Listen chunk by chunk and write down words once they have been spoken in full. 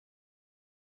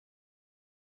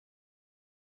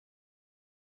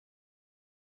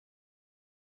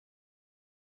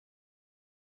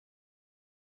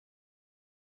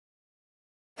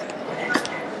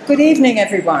Good evening,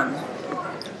 everyone.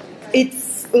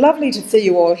 It's lovely to see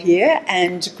you all here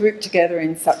and grouped together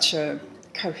in such a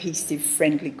cohesive,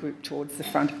 friendly group towards the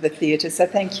front of the theatre, so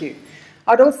thank you.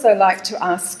 I'd also like to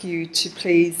ask you to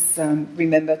please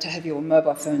remember to have your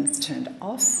mobile phones turned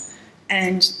off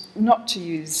and not to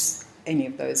use any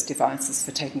of those devices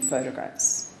for taking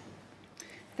photographs.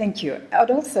 Thank you.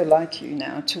 I'd also like you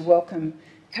now to welcome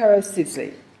Caro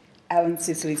Sisley, Alan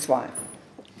Sisley's wife.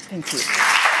 Thank you.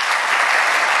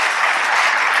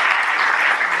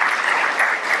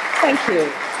 Thank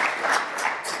you.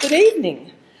 Good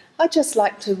evening. I'd just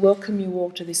like to welcome you all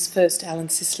to this first Alan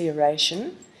Sisley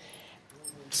Oration.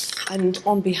 And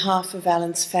on behalf of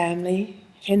Alan's family,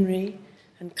 Henry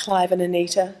and Clive and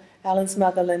Anita, Alan's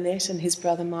mother Lynette and his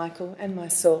brother Michael and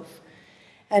myself,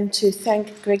 and to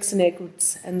thank Gregson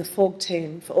Edwards and the FORG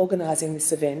team for organising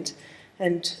this event,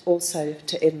 and also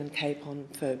to Edmund Capon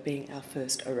for being our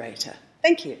first orator.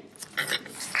 Thank you.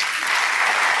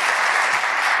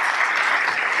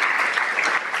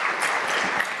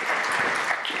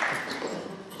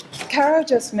 Caro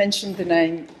just mentioned the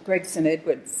name Gregson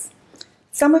Edwards.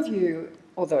 Some of you,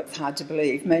 although it's hard to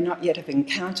believe, may not yet have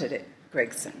encountered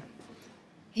Gregson.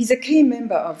 He's a key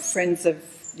member of Friends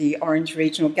of the Orange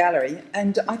Regional Gallery,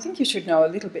 and I think you should know a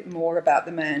little bit more about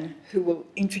the man who will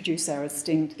introduce our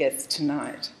esteemed guest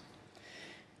tonight.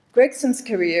 Gregson's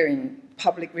career in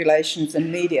public relations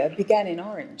and media began in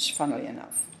Orange, funnily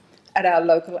enough, at our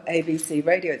local ABC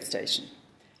radio station.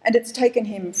 And it's taken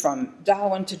him from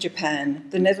Darwin to Japan,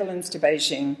 the Netherlands to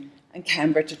Beijing, and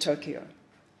Canberra to Tokyo.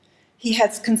 He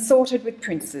has consorted with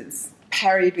princes,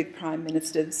 parried with prime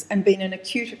ministers, and been an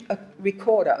acute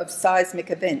recorder of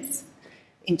seismic events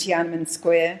in Tiananmen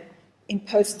Square, in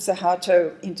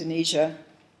post-Suharto, Indonesia,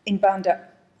 in Banda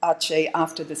Aceh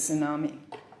after the tsunami.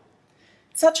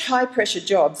 Such high-pressure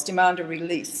jobs demand a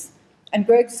release, and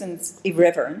Gregson's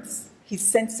irreverence, his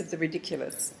sense of the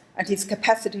ridiculous, and his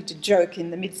capacity to joke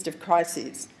in the midst of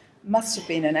crises must have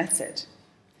been an asset.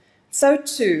 So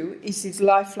too is his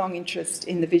lifelong interest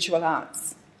in the visual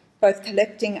arts, both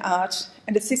collecting art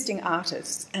and assisting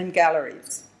artists and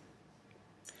galleries.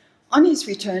 On his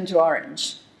return to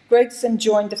Orange, Gregson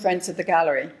joined the Friends of the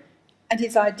Gallery, and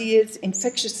his ideas,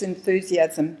 infectious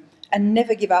enthusiasm, and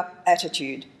never-give-up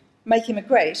attitude make him a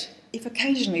great, if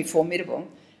occasionally formidable,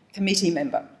 committee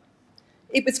member.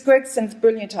 It was Gregson's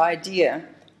brilliant idea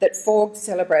that FORG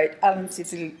celebrate Alan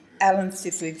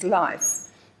Sisley's life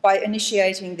by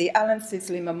initiating the Alan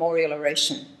Sisley Memorial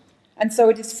Oration, and so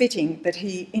it is fitting that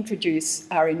he introduce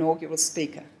our inaugural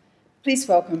speaker. Please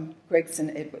welcome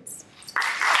Gregson Edwards.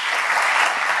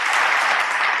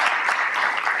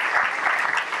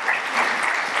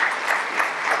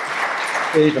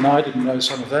 Even I didn't know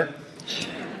some of that.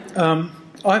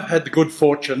 I've had the good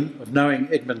fortune of knowing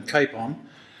Edmund Capon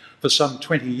for some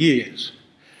 20 years.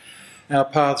 Our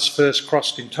paths first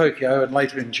crossed in Tokyo and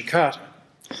later in Jakarta.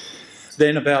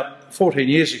 Then, about 14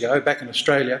 years ago, back in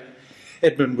Australia,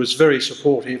 Edmund was very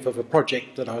supportive of a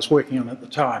project that I was working on at the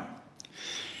time.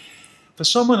 For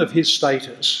someone of his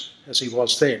status, as he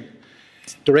was then,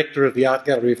 Director of the Art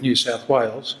Gallery of New South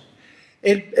Wales,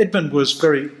 Edmund was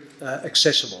very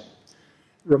accessible,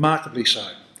 remarkably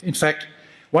so. In fact,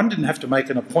 one didn't have to make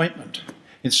an appointment.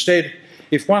 Instead,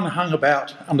 if one hung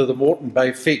about under the Moreton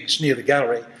Bay figs near the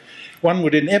gallery, one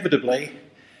would inevitably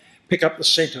pick up the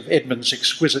scent of Edmund's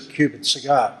exquisite Cuban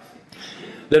cigar.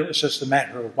 Then it was just a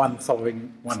matter of one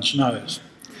following one's nose.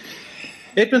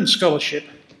 Edmund's scholarship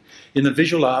in the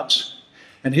visual arts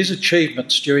and his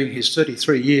achievements during his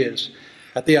 33 years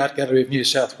at the Art Gallery of New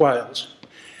South Wales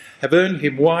have earned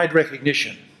him wide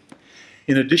recognition.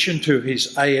 In addition to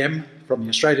his AM from the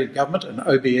Australian government and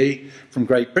OBE from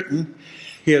Great Britain,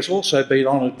 he has also been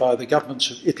honoured by the governments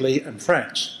of Italy and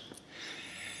France.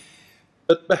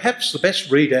 But perhaps the best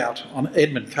readout on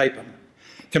Edmund Capon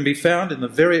can be found in the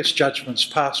various judgments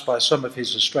passed by some of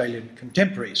his Australian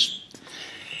contemporaries.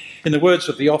 In the words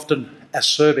of the often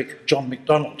acerbic John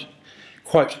MacDonald,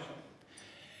 quote,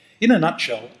 "In a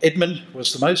nutshell, Edmund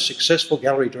was the most successful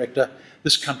gallery director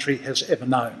this country has ever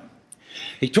known.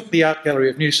 He took the Art Gallery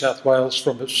of New South Wales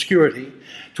from obscurity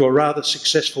to a rather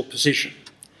successful position.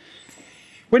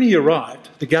 When he arrived,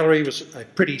 the gallery was a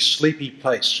pretty sleepy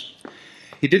place.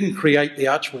 He didn't create the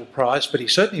Archibald Prize, but he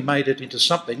certainly made it into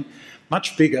something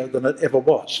much bigger than it ever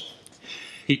was.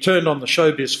 He turned on the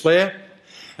showbiz flair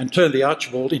and turned the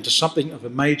Archibald into something of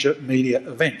a major media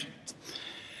event."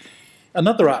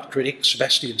 Another art critic,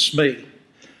 Sebastian Smee,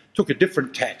 took a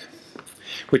different tack,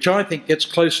 which I think gets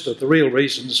closer to the real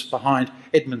reasons behind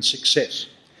Edmund's success.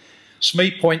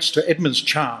 Smee points to Edmund's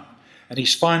charm and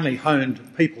his finely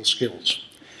honed people skills.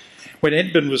 When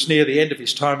Edmund was near the end of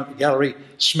his time at the gallery,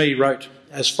 Smee wrote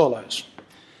as follows.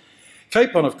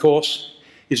 Capon, of course,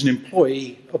 is an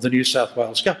employee of the New South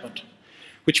Wales government,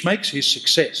 which makes his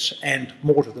success, and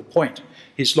more to the point,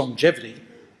 his longevity,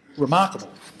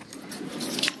 remarkable.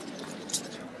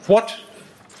 What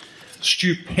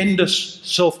stupendous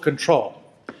self-control,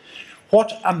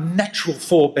 what unnatural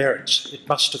forbearance it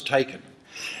must have taken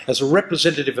as a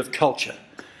representative of culture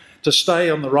to stay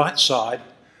on the right side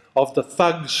of the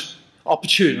thugs,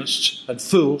 opportunists and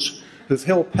fools who've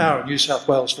held power in New South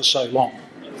Wales for so long.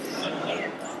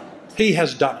 He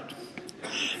has done it,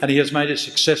 and he has made a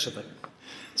success of it.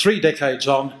 3 decades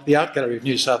on, the Art Gallery of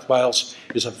New South Wales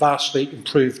is a vastly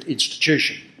improved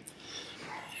institution.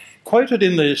 Quoted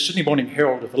in the Sydney Morning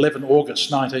Herald of 11 August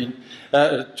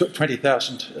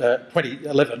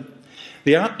 2011,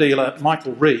 the art dealer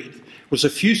Michael Reid was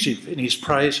effusive in his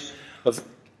praise of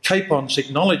Capon's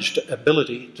acknowledged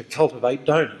ability to cultivate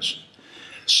donors.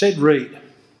 Said Reid,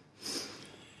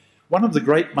 "One of the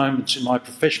great moments in my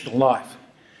professional life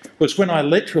was when I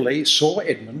literally saw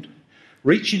Edmund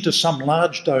reach into some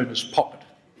large donor's pocket,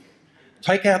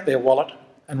 take out their wallet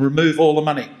and remove all the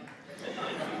money,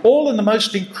 all in the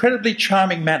most incredibly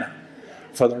charming manner,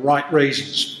 for the right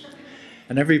reasons.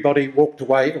 And everybody walked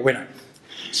away a winner."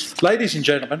 Ladies and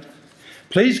gentlemen,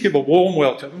 please give a warm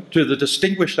welcome to the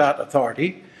distinguished art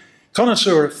authority,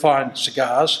 connoisseur of fine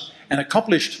cigars and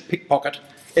accomplished pickpocket,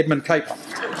 Edmund Capon.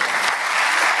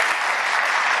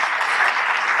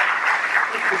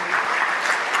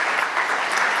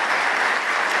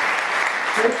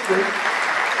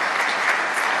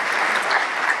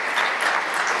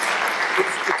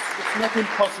 It's not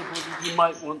impossible that you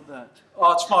might want that.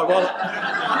 Oh, it's my wallet.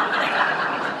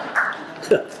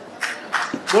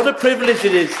 What a privilege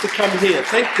it is to come here.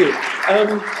 Thank you.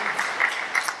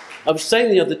 I was saying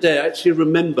the other day, I actually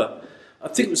remember, I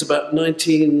think it was about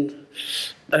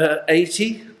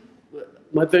 1980,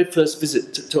 my very first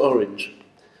visit to Orange.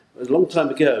 It was a long time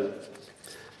ago.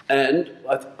 And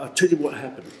I'll tell you what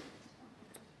happened.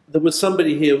 There was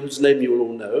somebody here whose name you will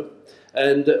all know,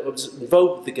 and I was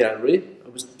involved with the gallery. I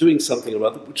was doing something or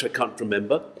other, which I can't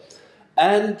remember.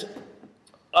 And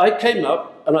I came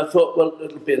up and I thought, well,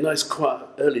 it'll be a nice, quiet,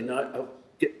 early night. I'll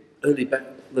get early back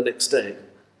the next day.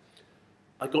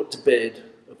 I got to bed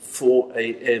at 4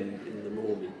 a.m. in the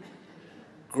morning.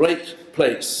 Great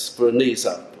place for a knees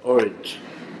up, Orange.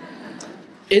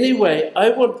 Anyway,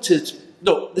 I wanted...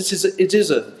 Look, it is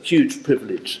a huge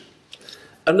privilege.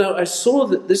 And now I saw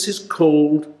that this is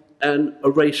called an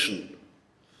oration.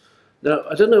 Now,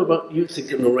 I don't know about you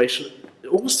think an oration. It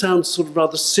all sounds sort of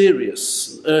rather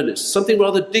serious, earnest, something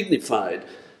rather dignified,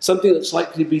 something that's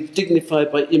likely to be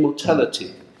dignified by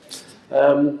immortality.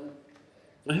 I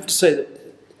have to say that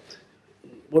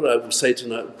what I will say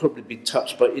tonight will probably be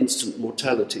touched by instant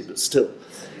mortality, but still.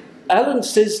 Alan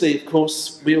Sisley, of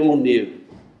course, we all knew.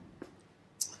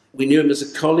 We knew him as a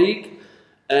colleague,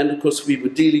 and of course we were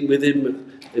dealing with him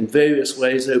in various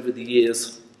ways over the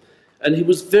years. And he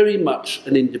was very much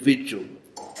an individual.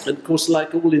 And of course,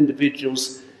 like all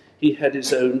individuals, he had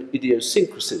his own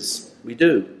idiosyncrasies. We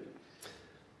do.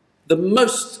 The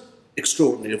most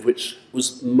extraordinary of which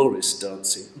was Morris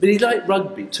dancing. But he liked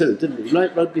rugby too, didn't he? He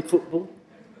liked rugby football,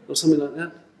 or something like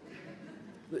that.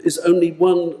 There's only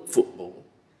one football,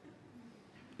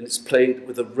 and it's played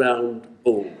with a round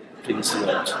ball, please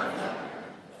note.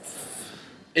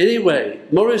 Anyway,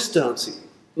 Morris dancing.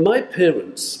 My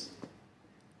parents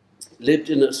lived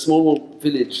in a small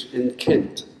village in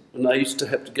Kent, and I used to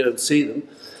have to go and see them,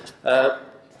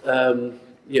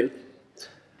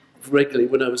 regularly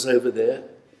when I was over there.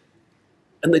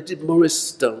 And they did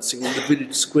Morris dancing in the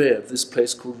village square of this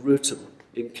place called Rutham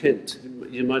in Kent.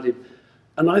 You might have,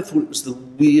 and I thought it was the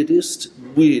weirdest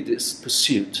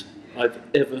pursuit I've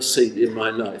ever seen in my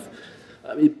life.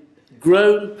 I mean,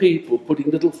 grown people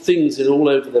putting little things in all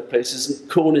over their places and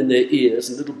corn in their ears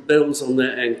and little bells on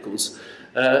their ankles.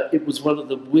 It was one of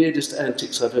the weirdest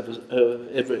antics I've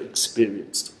ever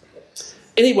experienced.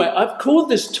 Anyway, I've called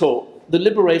this talk The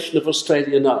Liberation of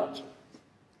Australian Art.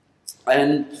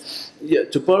 And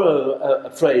to borrow a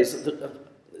phrase,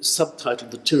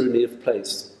 subtitled The Tyranny of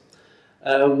Place.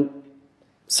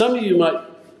 Some of you might,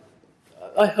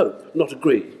 I hope, not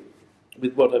agree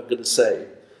with what I'm going to say,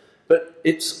 but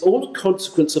it's all a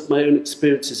consequence of my own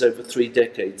experiences over 3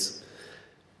 decades.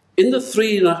 In the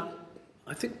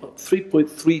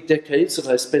 3.3 decades that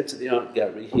I spent at the Art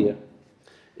Gallery here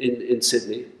in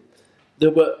Sydney,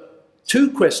 there were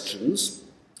 2 questions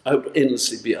I would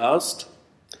endlessly be asked,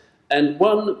 and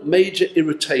one major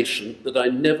irritation that I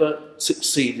never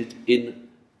succeeded in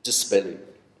dispelling.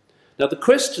 Now, the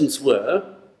questions were,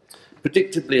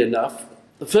 predictably enough,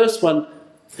 The first one,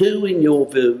 who in your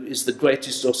view is the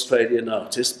greatest Australian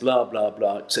artist, blah, blah,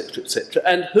 blah, etc.,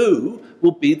 and who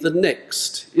will be the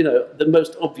next? You know, the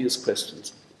most obvious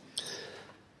questions.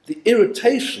 The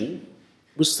irritation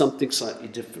was something slightly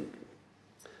different.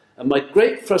 And my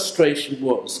great frustration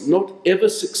was not ever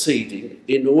succeeding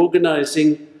in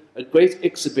organising a great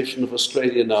exhibition of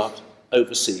Australian art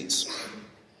overseas.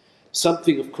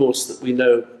 Something, of course, that we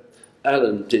know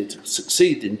Alan did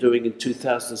succeed in doing in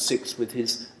 2006 with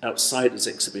his Outsiders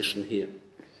exhibition here.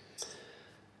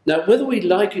 Now, whether we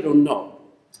like it or not,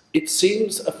 it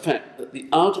seems a fact that the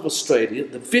art of Australia,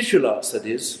 the visual arts that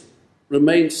is,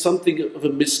 remains something of a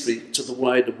mystery to the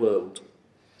wider world.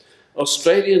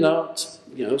 Australian art,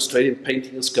 you know, Australian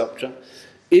painting and sculpture,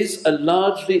 is a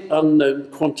largely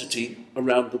unknown quantity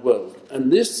around the world.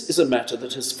 And this is a matter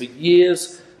that has for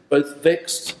years both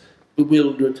vexed,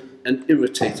 bewildered and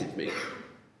irritated me.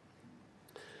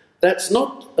 That's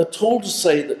not at all to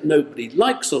say that nobody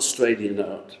likes Australian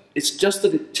art. It's just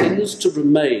that it tends to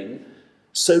remain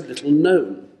so little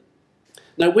known.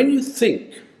 Now, when you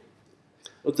think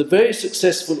of the very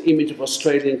successful image of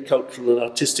Australian cultural and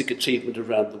artistic achievement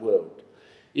around the world,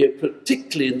 you know,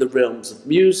 particularly in the realms of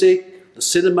music, the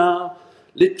cinema,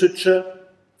 literature,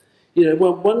 you know,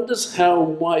 one wonders how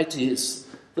and why it is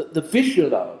that the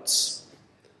visual arts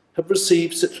have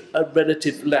received such a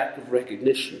relative lack of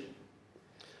recognition.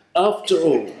 After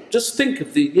all, just think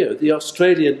of the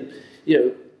Australian,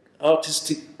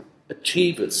 artistic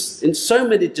achievers in so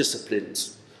many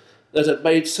disciplines that have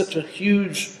made such a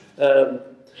huge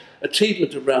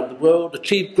achievement around the world,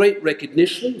 achieved great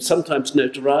recognition, sometimes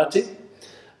notoriety,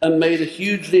 and made a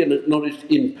hugely acknowledged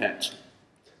impact.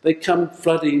 They come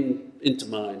flooding into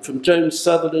mind, from Joan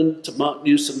Sutherland to Mark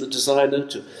Newsom, the designer,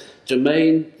 to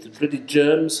Germain, the British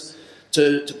Germs,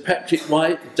 to Patrick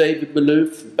White, David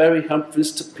Malouf, Barry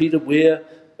Humphries, to Peter Weir,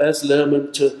 Baz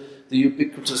Luhrmann, to the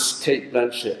ubiquitous Kate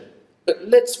Blanchett. But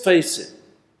let's face it,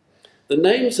 the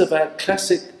names of our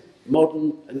classic,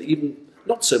 modern, and even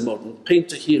not so modern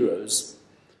painter heroes,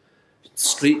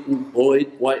 Streeton,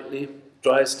 Boyd, Whiteley,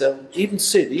 Drysdale, even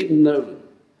Sid, even Nolan,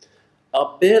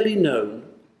 are barely known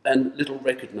and little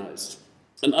recognised.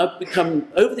 And I've become,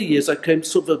 over the years, I became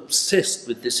sort of obsessed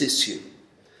with this issue.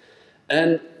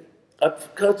 And I've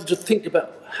started to think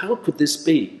about how could this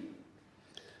be?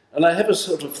 And I have a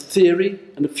sort of theory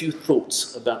and a few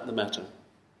thoughts about the matter.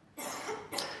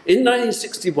 In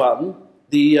 1961,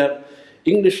 the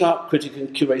English art critic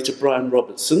and curator Brian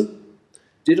Robertson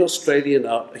did Australian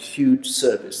art a huge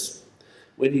service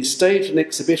when he staged an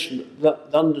exhibition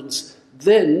at London's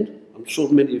then, I'm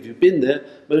sure many of you have been there,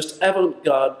 most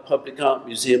avant-garde public art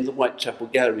museum, the Whitechapel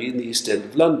Gallery in the East End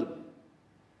of London.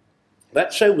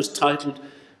 That show was titled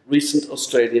Recent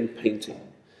Australian Painting,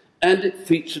 and it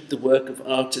featured the work of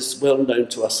artists well known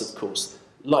to us, of course,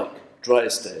 like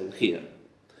Drysdale here.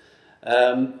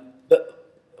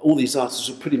 But all these artists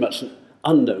were pretty much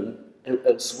unknown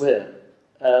elsewhere.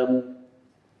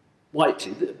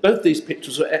 Whiteley, both these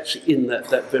pictures were actually in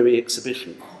that very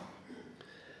exhibition.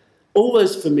 All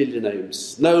those familiar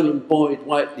names, Nolan, Boyd,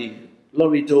 Whiteley,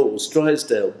 Laurie Dawes,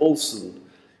 Drysdale, Balson,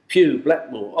 Pugh,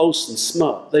 Blackmore, Olsen,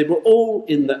 Smart, they were all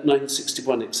in that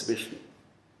 1961 exhibition.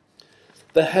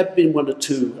 There had been one or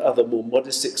two other more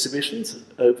modest exhibitions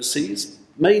overseas,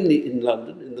 mainly in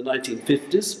London in the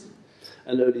 1950s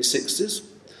and early 60s,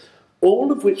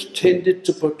 all of which tended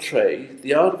to portray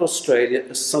the art of Australia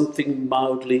as something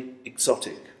mildly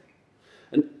exotic.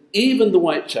 And even the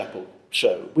Whitechapel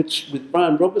show, which with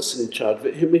Brian Robertson in charge of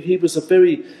it, he was a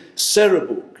very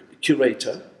cerebral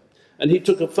curator, and he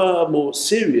took a far more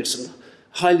serious and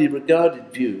highly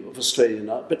regarded view of Australian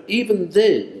art, but even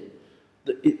then,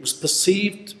 it was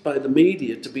perceived by the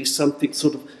media to be something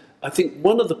sort of, I think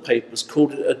one of the papers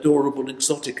called it adorable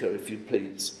exotica, if you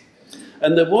please.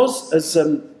 And there was, as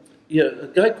a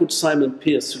guy called Simon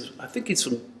Pearce, who I think he's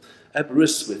from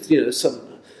Aberystwyth,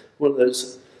 one of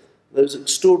those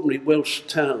extraordinary Welsh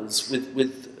towns with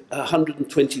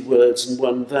 120 words and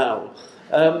one vowel.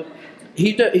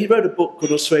 He wrote a book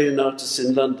called Australian Artists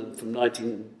in London from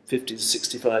 1950 to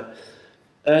 65,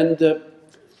 and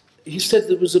he said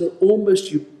there was an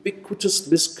almost ubiquitous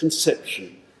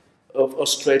misconception of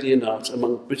Australian art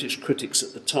among British critics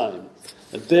at the time,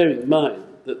 and bearing in mind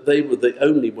that they were the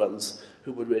only ones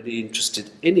who were really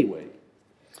interested anyway.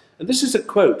 And this is a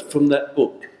quote from that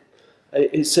book.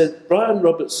 He said, Brian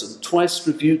Robertson twice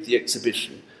reviewed the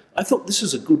exhibition. I thought this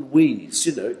is a good wheeze,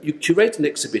 you curate an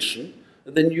exhibition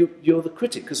and then you're the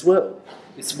critic as well.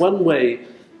 It's one way,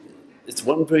 it's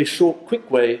one very short, quick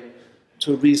way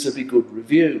to a reasonably good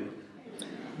review.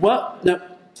 Well, now,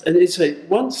 and he'd say,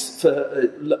 once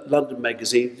for London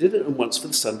Magazine, he did it, and once for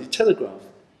the Sunday Telegraph.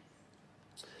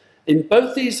 In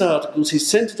both these articles, he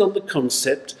centred on the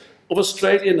concept of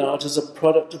Australian art as a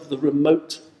product of the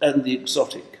remote and the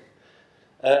exotic.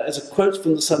 As a quote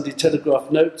from the Sunday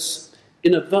Telegraph notes,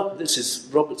 this is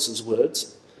Robertson's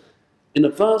words, "In a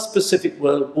vast Pacific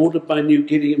world bordered by New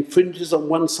Guinea and fringes on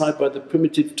one side by the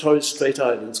primitive Torres Strait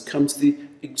Islands comes the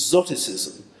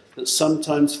exoticism that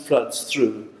sometimes floods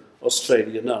through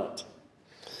Australian art."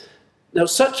 Now,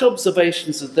 such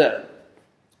observations as that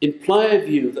imply a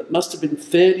view that must have been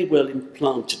fairly well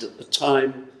implanted at the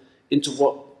time into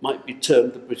what might be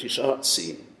termed the British art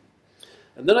scene.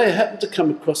 And then I happened to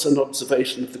come across an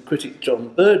observation of the critic John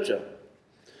Berger,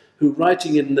 who,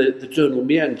 writing in the journal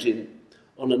Mianjin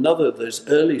on another of those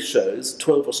early shows,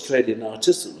 12 Australian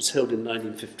Artists, that was held in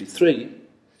 1953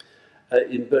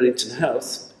 in Burlington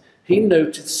House, he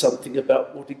noted something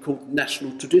about what he called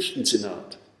national traditions in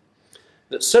art.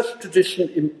 That such tradition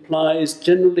implies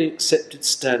generally accepted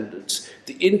standards,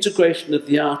 the integration of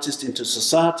the artist into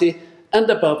society, and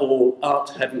above all, art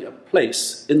having a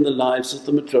place in the lives of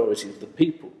the majority of the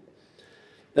people.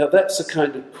 Now, that's a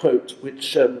kind of quote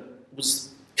which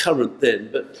was current then,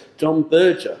 but John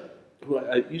Berger, who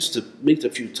I used to meet a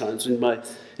few times in my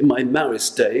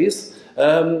Maoist days,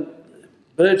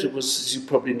 Berger was, as you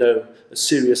probably know, a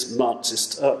serious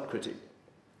Marxist art critic.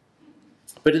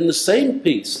 But in the same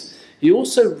piece, he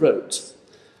also wrote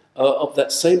of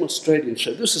that same Australian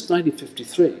show, this is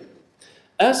 1953,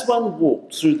 "As one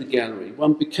walked through the gallery,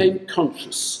 one became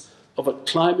conscious of a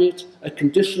climate, a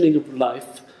conditioning of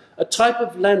life, a type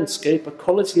of landscape, a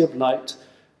quality of light,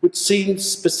 which seemed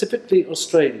specifically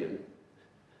Australian.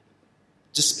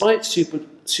 Despite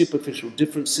superficial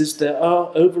differences, there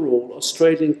are overall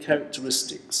Australian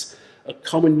characteristics. A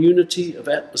common unity of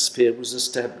atmosphere was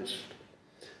established."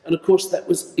 And of course, that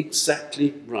was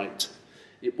exactly right.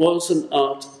 It was an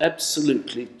art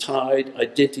absolutely tied,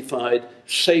 identified,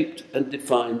 shaped and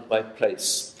defined by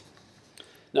place.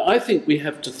 Now, I think we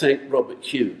have to thank Robert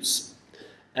Hughes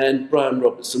and Brian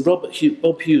Robertson. Bob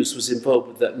Hughes was involved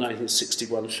with that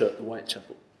 1961 show at the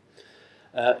Whitechapel.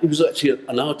 He was actually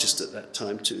an artist at that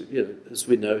time too. You know, as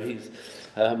we know, he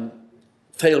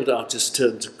failed artists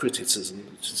turned to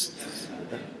criticism,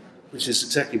 which is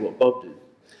exactly what Bob did.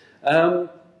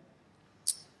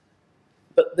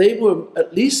 But they were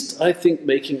at least, I think,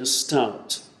 making a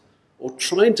start, or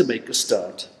trying to make a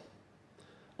start,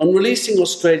 on releasing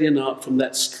Australian art from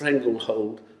that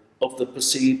stranglehold of the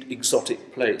perceived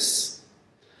exotic place,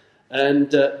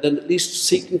 and then at least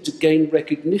seeking to gain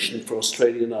recognition for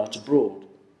Australian art abroad.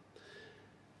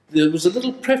 There was a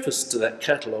little preface to that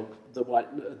catalogue, the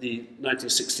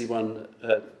 1961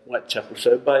 Whitechapel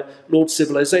show, by Lord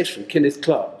Civilization, Kenneth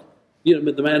Clarke, you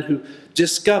know, the man who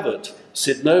discovered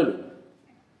Sid Nolan.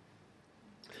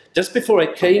 Just before I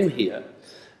came here,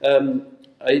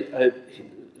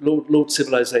 Lord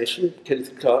Civilization,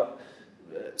 Kenneth Clarke,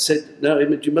 said, "No,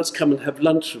 Edmund, you must come and have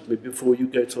lunch with me before you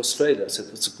go to Australia." I said,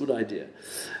 "That's a good idea."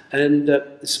 And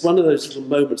it's one of those little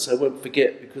moments I won't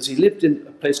forget, because he lived in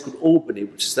a place called Albany,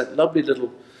 which is that lovely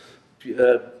little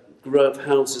row of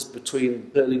houses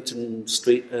between Burlington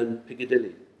Street and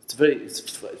Piccadilly. It's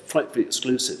frightfully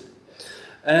exclusive.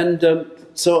 And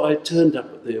so I turned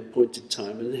up at the appointed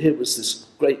time, and here was this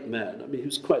great man. I mean, he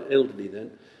was quite elderly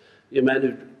then, a man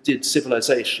who did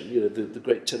Civilization, you know, the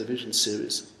great television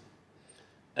series.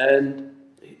 And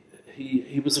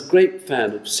he was a great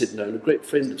fan of Sid Nolan, a great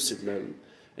friend of Sid Nolan,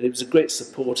 and he was a great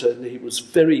supporter, and he was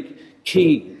very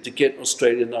keen to get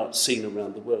Australian art seen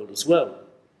around the world as well.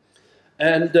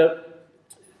 And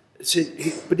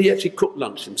but he actually cooked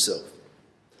lunch himself.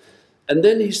 And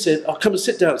then he said, "I'll come and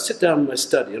sit down in my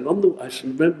study." And I shall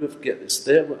never forget this,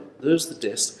 there's the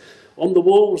desk. On the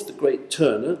wall was the great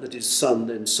Turner that his son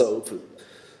then sold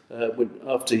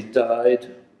after he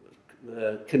died.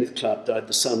 Kenneth Clarke died,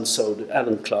 the son sold it.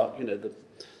 Alan Clarke, you know, the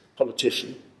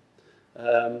politician,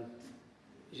 for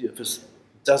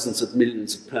dozens of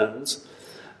millions of pounds.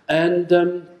 And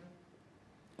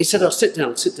he said, "Oh, sit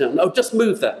down. Oh, just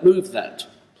move that.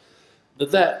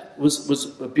 That was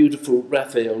a beautiful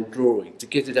Raphael drawing to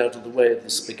get it out of the way of the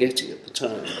spaghetti at the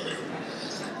time.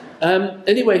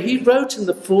 Anyway, he wrote in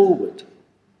the foreword,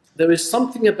 "There is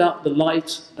something about the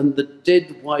light and the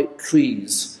dead white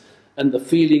trees and the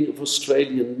feeling of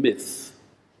Australian myth."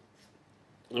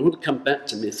 I want to come back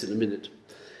to myth in a minute.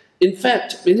 In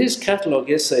fact, in his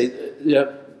catalogue essay,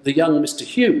 the young Mr.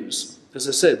 Hughes, as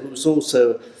I said, who was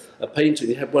also a painter,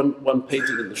 he had one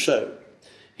painting in the show,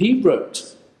 he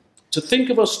wrote, "To think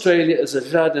of Australia as a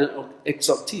jardin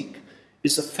exotique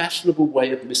is a fashionable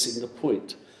way of missing the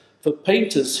point. For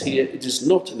painters here, it is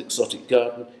not an exotic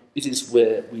garden, it is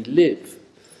where we live."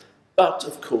 But,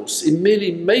 of course, in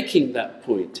merely making that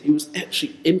point, he was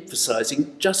actually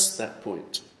emphasising just that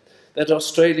point, that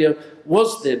Australia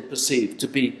was then perceived to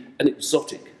be an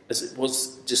exotic, as it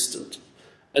was distant.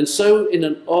 And so, in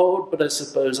an odd, but I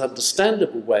suppose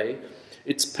understandable way,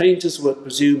 its painters were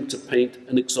presumed to paint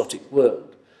an exotic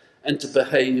world, and to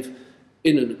behave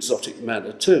in an exotic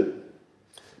manner too.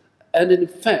 And in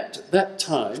fact, at that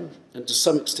time, and to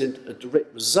some extent a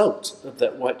direct result of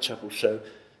that Whitechapel show,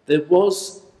 there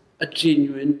was a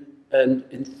genuine and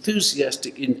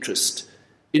enthusiastic interest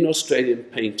in Australian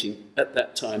painting at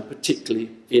that time,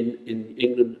 particularly in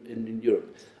England and in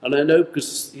Europe. And I know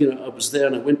because, you know, I was there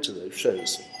and I went to those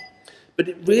shows. But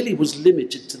it really was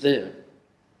limited to there.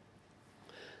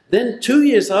 Then 2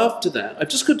 years after that, I've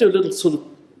just got to do a little sort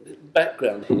of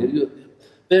background here.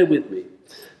 Bear with me.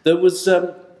 There was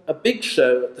a big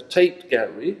show at the Tate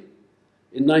Gallery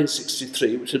in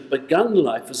 1963, which had begun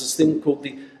life as a thing called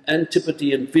the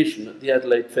Antipodean Vision at the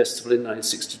Adelaide Festival in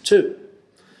 1962.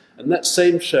 And that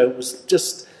same show was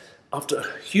just, after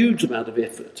a huge amount of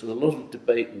effort and a lot of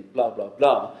debate and blah, blah,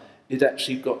 blah, it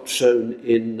actually got shown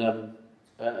in,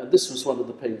 and this was one of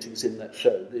the paintings in that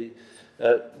show, the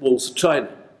Walls of China,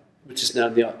 which is now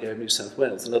in the Art Gallery of New South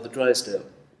Wales, another Drysdale.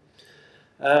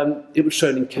 It was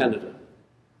shown in Canada.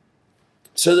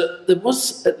 So that there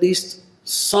was at least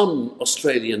some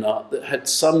Australian art that had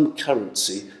some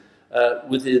currency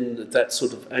within that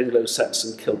sort of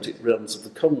Anglo-Saxon Celtic realms of the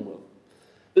Commonwealth,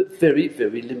 but very,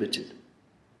 very limited.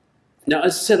 Now,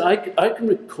 as I said, I can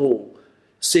recall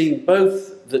seeing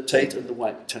both the Tate and the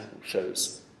Whitechapel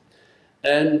shows.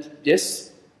 And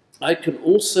yes, I can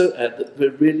also add that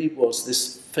there really was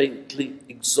this faintly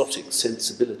exotic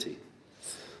sensibility,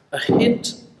 a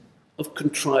hint of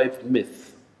contrived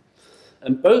myth.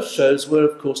 And both shows were,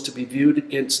 of course, to be viewed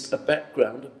against a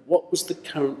background of what was the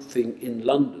current thing in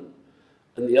London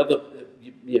and the other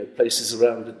places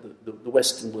around the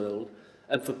Western world,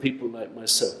 and for people like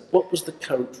myself. What was the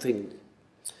current thing?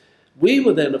 We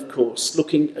were then, of course,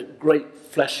 looking at great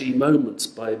flashy moments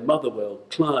by Motherwell,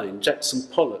 Klein, Jackson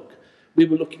Pollock. We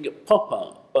were looking at pop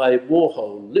art by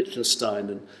Warhol,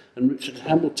 Lichtenstein, and Richard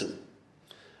Hamilton.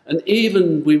 And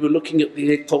even we were looking at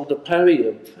the École de Paris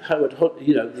of Howard,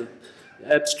 the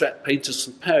abstract painters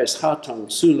from Paris, Hartung,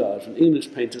 Soulage, and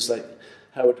English painters like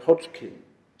Howard Hodgkin.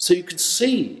 So you could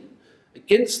see,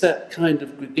 against that kind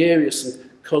of gregarious and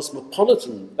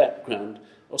cosmopolitan background,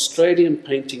 Australian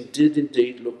painting did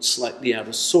indeed look slightly out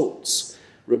of sorts,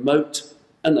 remote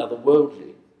and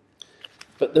otherworldly.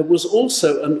 But there was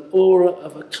also an aura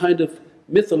of a kind of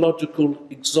mythological,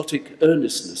 exotic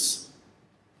earnestness.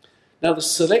 Now, the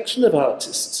selection of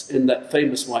artists in that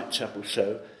famous Whitechapel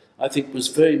show, I think, was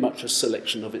very much a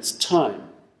selection of its time.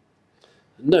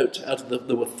 Note,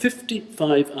 there were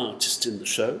 55 artists in the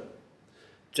show,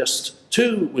 just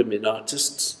 2 women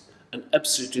artists, and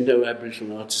absolutely no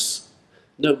Aboriginal artists,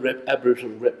 no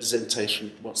Aboriginal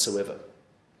representation whatsoever.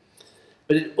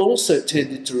 But it also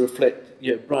tended to reflect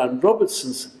Brian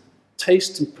Robertson's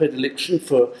taste and predilection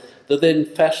for the then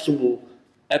fashionable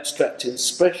abstract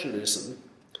expressionism.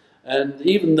 And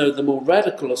even though the more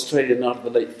radical Australian art of the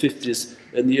late 50s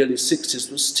and the early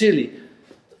 60s was still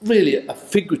really a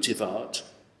figurative art,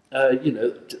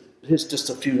 here's just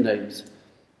a few names.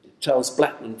 Charles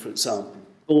Blackman, for example,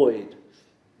 Boyd,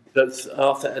 both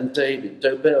Arthur and David,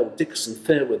 Dobell, Dickerson,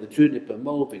 Fairweather, Juniper,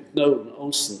 Mulvey, Nolan,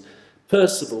 Olsen,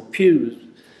 Percival, Pugh,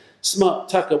 Smart,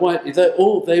 Tucker, Whiteley, they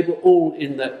were all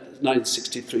in that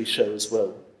 1963 show as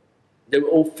well. They were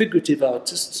all figurative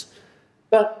artists,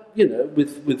 but,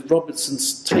 with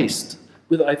Robertson's taste,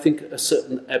 with, I think, a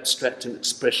certain abstract and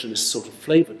expressionist sort of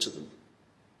flavour to them.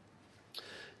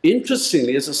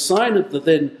 Interestingly, as a sign of the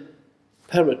then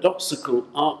paradoxical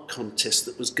art contest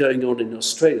that was going on in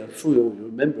Australia, I'm sure you all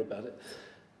remember about it,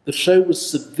 the show was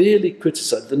severely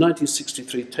criticised, the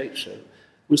 1963 Tate show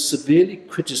was severely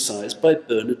criticised by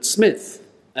Bernard Smith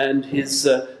and his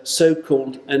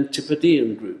so-called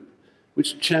Antipodean group,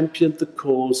 which championed the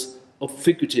cause of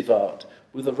figurative art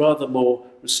with a rather more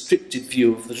restricted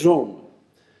view of the genre.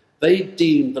 They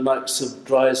deemed the likes of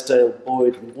Drysdale,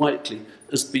 Boyd and Whiteley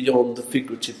as beyond the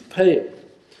figurative pale.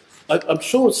 I'm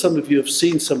sure some of you have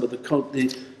seen some of the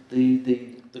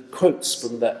quotes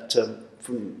from that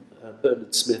from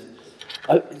Bernard Smith.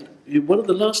 One of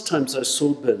the last times I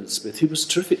saw Bernard Smith, he was a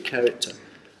terrific character.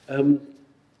 It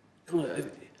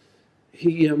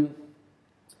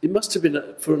must have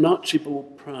been for an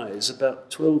Archibald Prize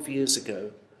about 12 years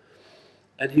ago,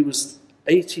 and he was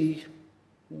 80,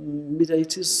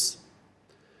 mid-80s,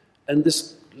 and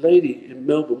this lady in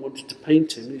Melbourne wanted to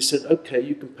paint him, and he said, "Okay,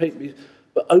 you can paint me,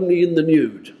 but only in the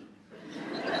nude."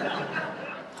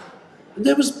 And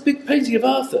there was a big painting of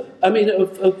Arthur,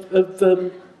 of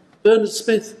Bernard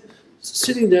Smith,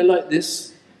 sitting there like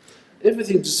this,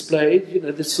 everything displayed, you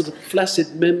know, this sort of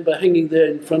flaccid member hanging there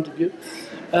in front of you.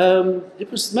 It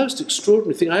was the most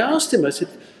extraordinary thing. I asked him,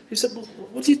 he said, well,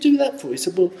 what did you do that for? He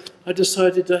said, well, I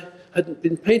decided I hadn't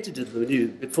been painted in the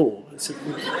nude before. I said,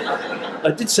 well,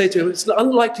 I did say to him, it's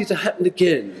unlikely to happen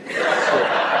again.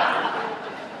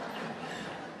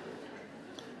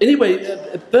 Anyway,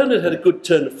 Bernard had a good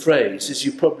turn of phrase, as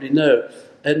you probably know,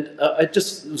 and I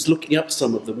just was looking up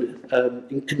some of them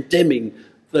in condemning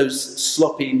those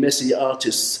sloppy, messy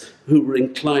artists who were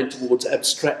inclined towards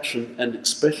abstraction and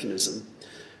expressionism.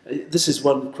 This is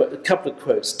a couple of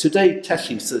quotes. Today,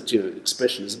 Tashi said,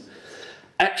 expressionism.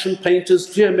 Action painters,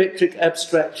 geometric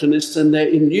abstractionists, and their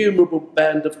innumerable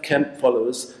band of camp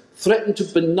followers threaten to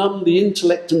benumb the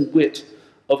intellect and wit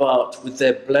of art with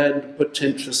their bland,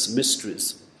 pretentious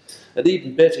mysteries. And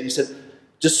even better, he said,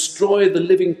 destroy the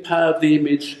living power of the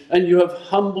image, and you have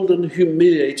humbled and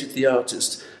humiliated the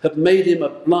artist, have made him a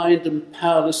blind and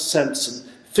powerless Samson,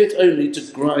 fit only to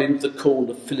grind the corn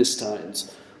of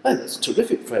Philistines. Oh, that's a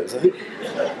terrific phrase, I think.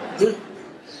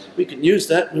 We can use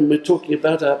that when we're talking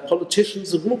about our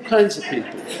politicians and all kinds of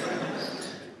people.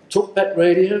 Talkback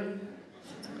radio.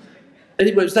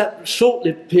 Anyway, it was that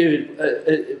short-lived period,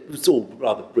 it was all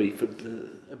rather brief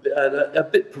and a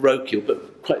bit parochial,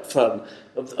 but quite fun,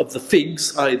 of the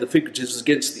figs, i.e. the figuratives,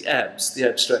 against the abs, the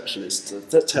abstractionists.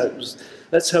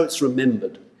 That's how it's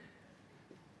remembered.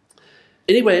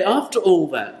 Anyway, after all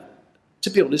that, to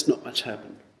be honest, not much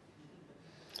happened.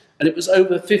 And it was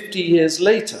over 50 years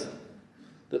later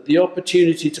that the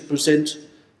opportunity to present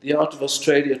the art of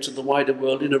Australia to the wider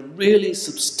world in a really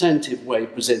substantive way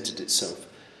presented itself.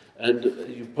 And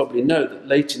you probably know that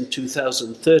late in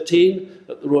 2013,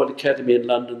 at the Royal Academy in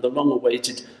London, the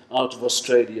long-awaited Art of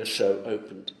Australia show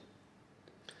opened.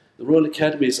 The Royal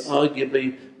Academy is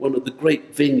arguably one of the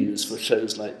great venues for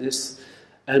shows like this,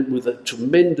 and with a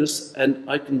tremendous, and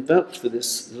I can vouch for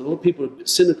this, a lot of people are a bit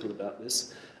cynical about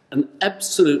this, an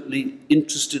absolutely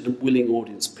interested and willing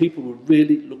audience. People were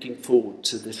really looking forward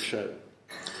to this show.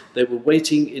 They were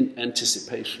waiting in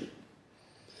anticipation.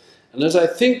 And as I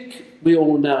think we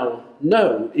all now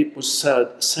know, it was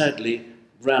sadly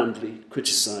roundly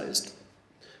criticised.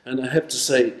 And I have to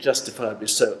say, justifiably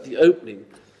so. At the opening,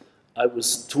 I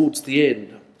was towards the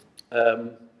end. A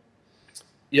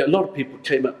lot of people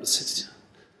came up and said,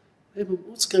 hey, well,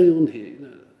 what's going on here? You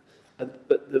know,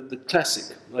 but the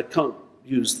classic, I can't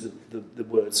use the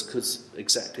words because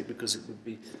it would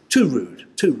be too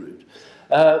rude.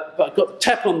 But I got a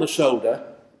tap on the shoulder,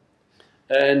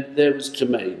 and there was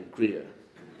Jermaine Greer.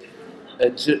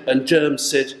 And Jerm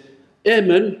said,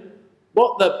 Edmund,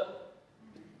 what the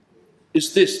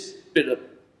is this bit of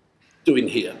doing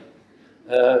here?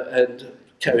 And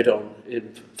carried on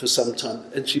for some time.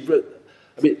 And she wrote,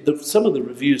 some of the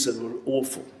reviews that were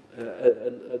awful,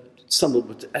 and some of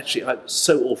them were actually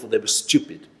so awful they were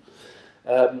stupid.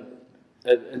 And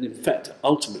in fact,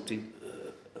 ultimately,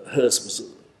 hers was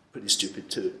pretty stupid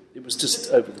too. It was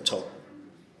just over the top.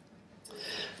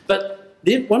 But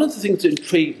one of the things that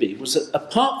intrigued me was that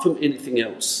apart from anything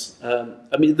else, I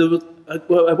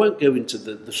won't go into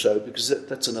the show because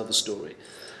that's another story.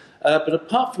 But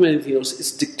apart from anything else,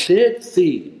 its declared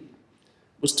theme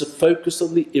was to focus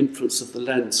on the influence of the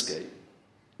landscape.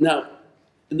 Now,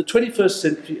 in the 21st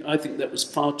century, I think that was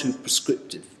far too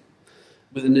prescriptive,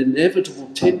 with an inevitable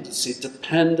tendency to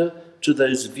pander to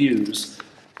those views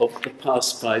of the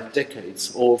past 5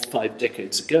 decades, or 5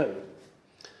 decades ago.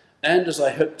 And, as I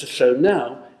hope to show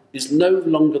now, is no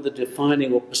longer the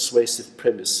defining or persuasive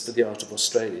premise for the art of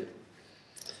Australia.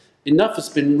 Enough has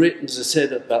been written, as I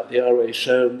said, about the RA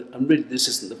show, and really this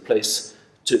isn't the place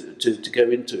to go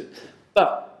into it.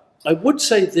 But I would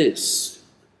say this,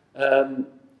 even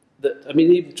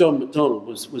John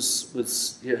MacDonald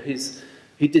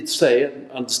he did say, and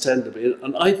understandably,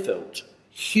 and I felt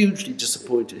hugely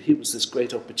disappointed. He was this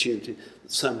great opportunity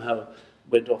that somehow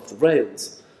went off the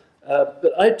rails.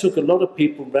 But I took a lot of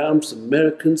people around, some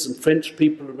Americans and French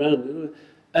people around,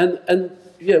 and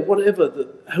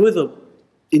however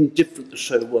indifferent the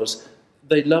show was,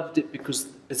 they loved it because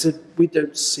they said, we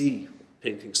don't see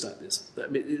paintings like this.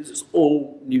 It's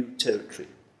all new territory.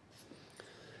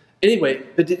 Anyway,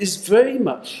 but it is very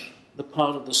much the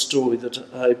part of the story that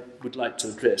I would like to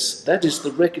address. That is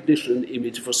the recognition and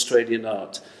image of Australian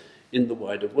art in the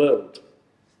wider world.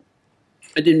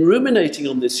 And in ruminating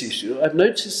on this issue, I've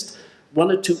noticed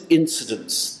 1 or 2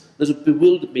 incidents that have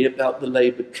bewildered me about the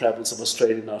laboured travels of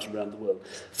Australian art around the world.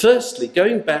 Firstly,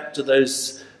 going back to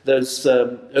those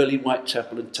early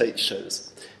Whitechapel and Tate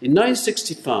shows. In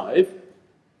 1965,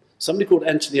 somebody called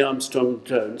Anthony Armstrong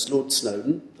Jones, Lord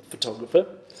Snowdon, the photographer,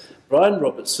 Brian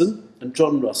Robertson and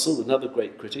John Russell, another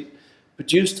great critic,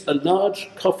 produced a large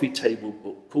coffee table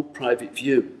book called Private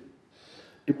View.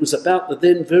 It was about the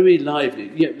then very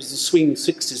lively, it was the swing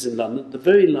 60s in London, the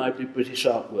very lively British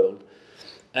art world,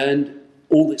 and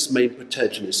all its main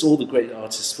protagonists, all the great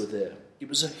artists were there. It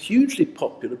was a hugely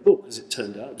popular book, as it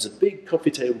turned out. It was a big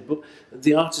coffee table book,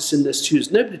 the artists in their studios.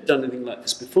 Nobody had done anything like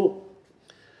this before.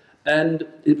 And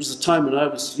it was a time when I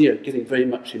was getting very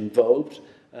much involved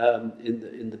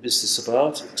in the business of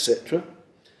art, etc.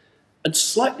 And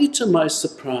slightly to my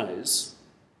surprise,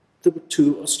 there were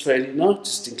two Australian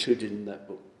artists included in that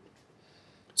book,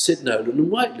 Sid Nolan and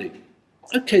Whiteley.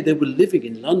 Okay, they were living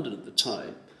in London at the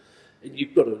time, and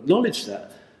you've got to acknowledge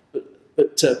that.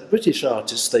 But British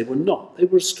artists, they were not. They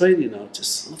were Australian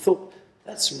artists. And I thought,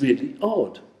 that's really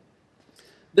odd.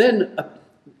 Then,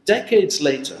 decades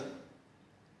later,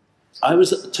 I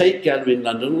was at the Tate Gallery in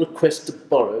London on a quest to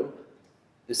borrow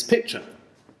this picture.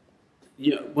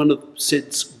 One of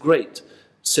Sid's great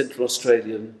Central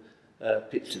Australian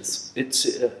pictures. It's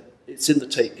in the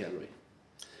Tate Gallery.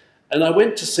 And I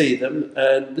went to see them,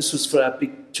 and this was for our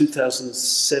big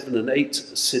 2007 and 8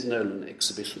 Sid Nolan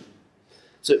exhibition.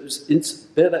 So it was,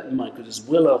 bear that in mind, because it was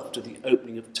well after the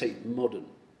opening of Tate Modern.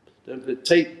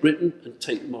 Tate Britain and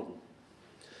Tate Modern.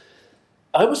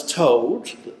 I was told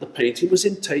that the painting was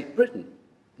in Tate Britain,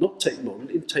 not Tate Modern,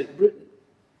 in Tate Britain.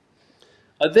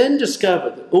 I then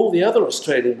discovered that all the other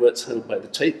Australian works held by the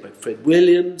Tate, by Fred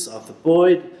Williams, Arthur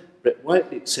Boyd, Brett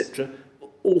Whiteley, etc., were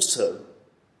also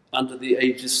under the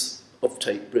aegis of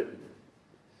Tate Britain.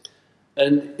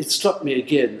 And it struck me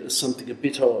again as something a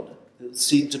bit odd. There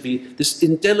seemed to be this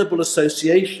indelible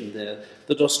association there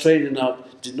that Australian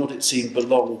art did not, it seemed,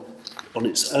 belong on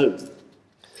its own.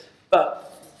 But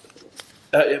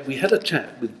we had a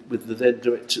chat with the then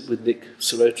director, with Nick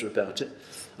Sirota, about it.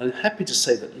 And I'm happy to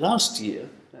say that last year,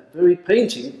 that very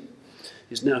painting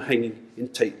is now hanging in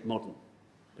Tate Modern,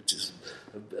 which is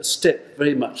a step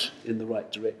very much in the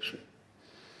right direction.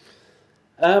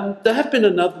 There have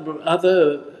been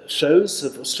other shows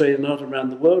of Australian art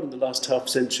around the world in the last half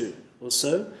century or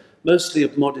so, mostly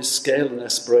of modest scale and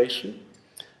aspiration,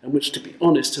 and which, to be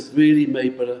honest, have really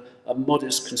made but a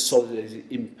modest consolidated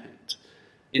impact.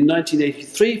 In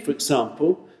 1983, for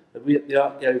example, we at the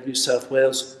Art Gallery of New South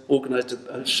Wales organised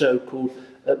a show called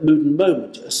Mood and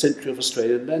Moment, a century of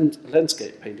Australian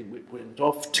landscape painting. We went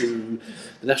off to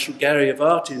the National Gallery of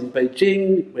Art in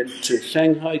Beijing, went to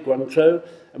Shanghai, Guangzhou,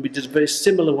 and we did a very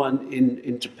similar one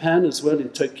in Japan as well, in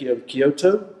Tokyo and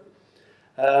Kyoto.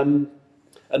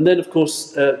 And then, of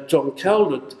course, John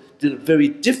Calder did a very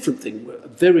different thing, a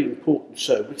very important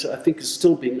show, which I think is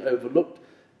still being overlooked,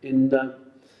 in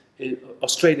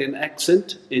Australian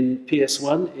Accent in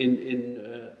PS1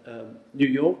 in New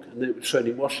York, and it was shown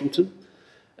in Washington,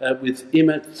 with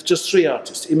just three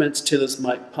artists, Imants Tillers,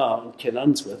 Mike Parr and Ken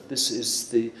Unsworth. This is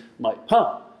the Mike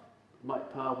Parr.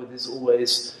 Mike Parr with his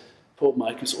always, poor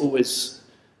Mike, he's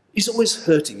always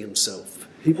hurting himself.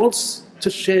 He wants to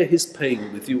share his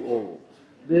pain with you all.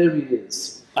 There he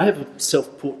is. I have a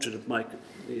self-portrait of Mike,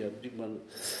 big one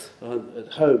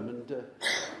at home, and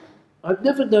I've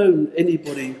never known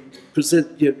anybody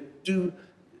do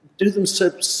them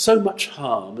so much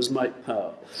harm as Mike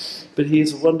Parr, but he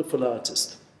is a wonderful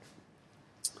artist.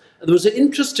 And there was an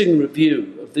interesting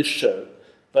review of this show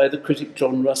by the critic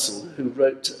John Russell, who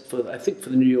wrote I think for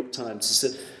the New York Times. He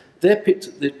said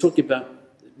they're talking about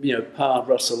Parr,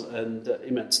 Russell, and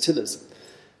Imants Tillers.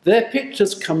 Their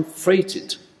pictures come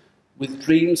freighted with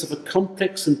dreams of a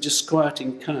complex and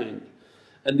disquieting kind,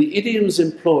 and the idioms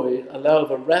employed allow of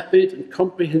a rapid and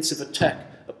comprehensive attack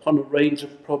upon a range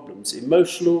of problems,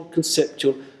 emotional,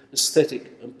 conceptual,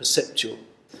 aesthetic, and perceptual.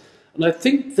 And I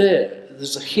think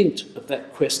there's a hint of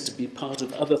that quest to be part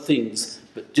of other things,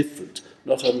 but different,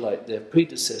 not unlike their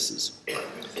predecessors.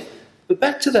 But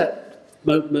back to that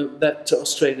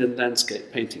Australian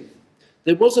landscape painting.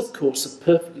 There was, of course, a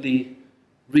perfectly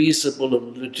reasonable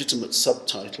and legitimate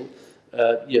subtitle,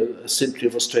 A Century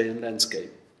of Australian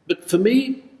Landscape. But for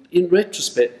me, in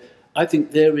retrospect, I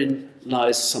think therein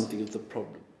lies something of the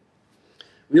problem.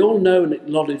 We all know and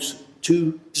acknowledge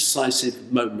two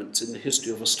decisive moments in the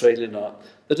history of Australian art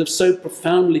that have so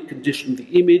profoundly conditioned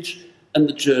the image and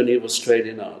the journey of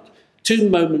Australian art. Two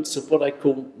moments of what I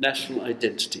call national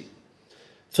identity.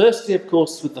 Firstly, of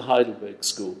course, with the Heidelberg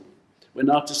School, when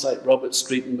artists like Robert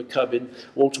Street and McCubbin,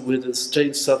 Walter Withers,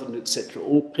 Jane Sutherland, etc.,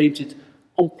 all painted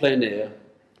en plein air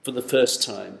for the first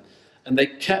time. And they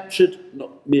captured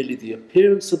not merely the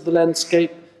appearance of the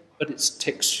landscape, but its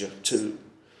texture too.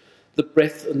 The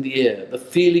breath and the air, the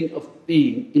feeling of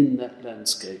being in that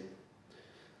landscape.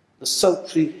 the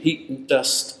sultry heat and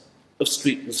dust of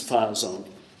Streaton's fire zone,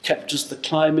 captures the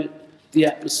climate, the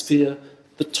atmosphere,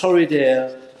 the torrid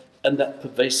air, and that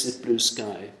pervasive blue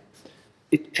sky.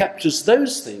 It captures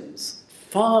those things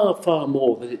far, far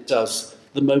more than it does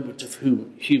the moment of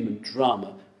human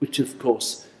drama, which, of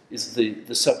course, is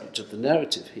the subject of the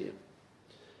narrative here.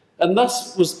 And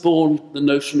thus was born the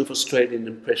notion of Australian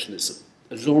Impressionism,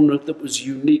 a genre that was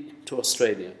unique to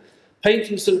Australia.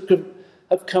 Paintings that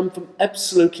have come from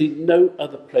absolutely no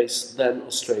other place than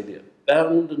Australia,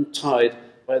 bound and tied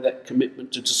by that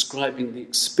commitment to describing the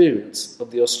experience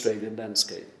of the Australian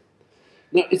landscape.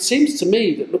 Now, it seems to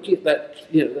me that looking at that,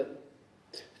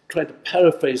 trying to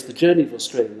paraphrase the journey of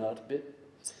Australian art a bit,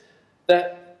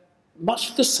 that much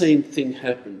of the same thing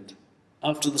happened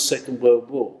after the Second World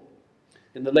War,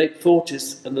 in the late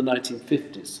 40s and the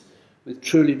 1950s, with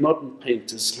truly modern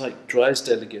painters like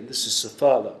Drysdale again, this is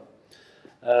Safala,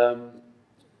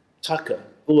 Tucker,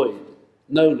 Boyd,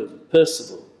 Nolan,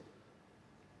 Percival,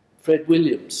 Fred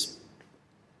Williams,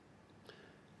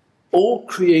 all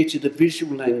created a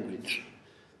visual language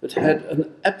that had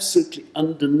an absolutely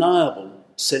undeniable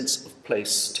sense of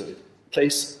place to it,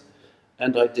 place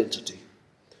and identity.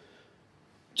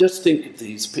 Just think of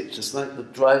these pictures, like the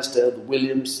Drysdale, the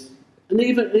Williams, and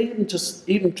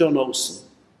even John Olsen.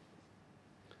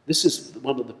 This is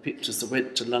one of the pictures that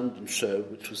went to London show,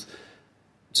 which was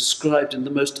described in the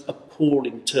most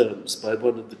appalling terms by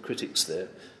one of the critics there,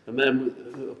 a man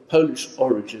with a Polish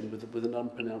origin with an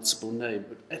unpronounceable name,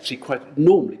 but actually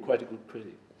normally quite a good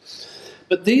critic.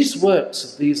 But these works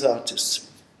of these artists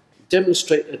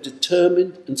demonstrate a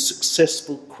determined and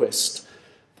successful quest,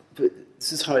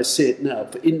 this is how I see it now,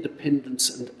 for independence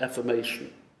and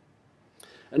affirmation.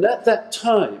 And at that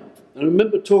time, I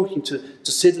remember talking to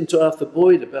Sid and to Arthur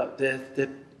Boyd about their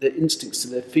instincts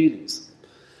and their feelings.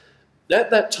 At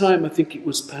that time, I think it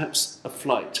was perhaps a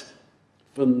flight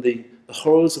from the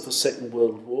horrors of a Second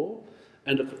World War,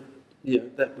 and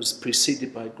that was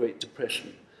preceded by a Great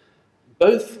Depression.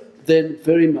 Both then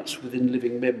very much within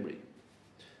living memory.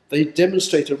 They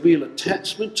demonstrate a real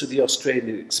attachment to the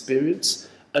Australian experience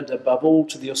and above all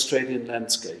to the Australian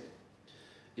landscape.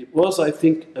 It was, I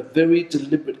think, a very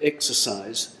deliberate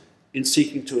exercise in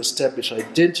seeking to establish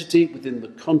identity within the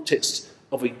context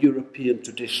of a European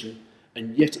tradition,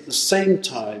 and yet at the same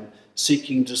time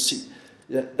seeking to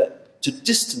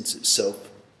distance itself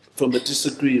from a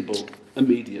disagreeable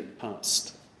immediate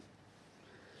past.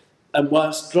 And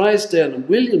whilst Drysdale and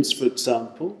Williams, for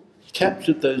example,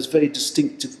 captured those very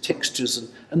distinctive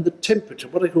textures and the temperature,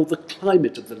 what I call the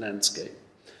climate of the landscape,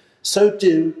 so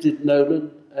did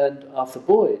Nolan and Arthur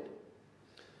Boyd.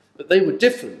 But they were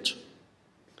different.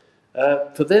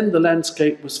 For them, the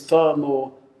landscape was far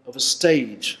more of a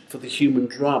stage for the human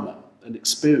drama and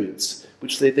experience,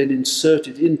 which they then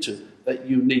inserted into that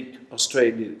unique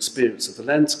Australian experience of the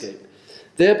landscape,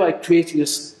 thereby creating,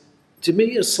 to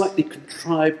me, a slightly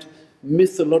contrived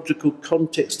mythological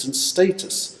context and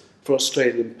status for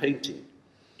Australian painting,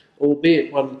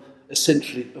 albeit one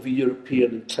essentially of a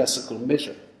European and classical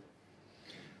measure.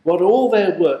 What all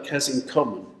their work has in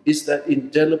common is that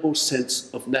indelible sense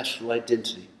of national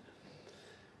identity,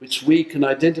 which we can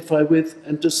identify with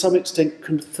and to some extent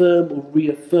confirm or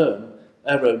reaffirm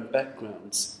our own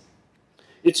backgrounds.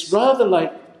 It's rather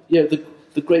like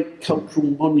the great cultural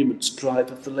monuments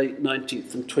drive of the late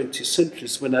 19th and 20th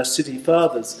centuries, when our city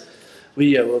fathers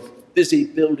were busy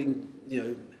building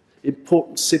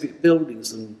important civic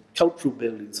buildings and cultural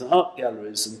buildings and art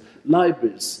galleries and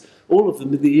libraries, all of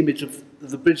them in the image of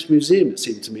the British Museum, it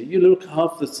seemed to me. You look at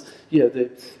half the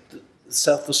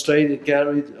South Australia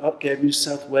Gallery, the Art Gallery of New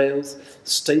South Wales, the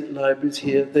state libraries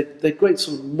here, they're great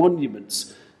sort of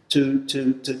monuments to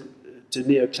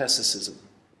neoclassicism.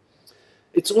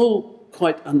 It's all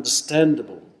quite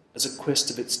understandable as a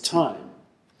quest of its time,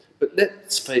 but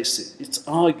let's face it, it's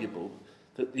arguable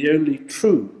that the only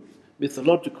true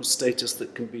mythological status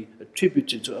that can be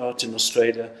attributed to art in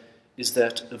Australia is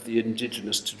that of the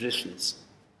indigenous traditions.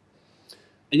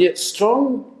 And yet,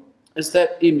 strong as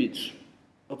that image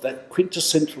of that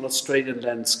quintessential Australian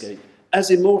landscape, as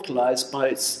immortalised by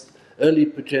its early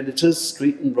progenitors,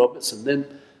 Street and Roberts, and then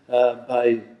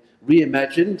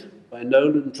reimagined by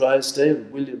Nolan, Drysdale,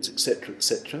 Williams,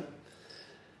 etc.,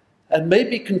 and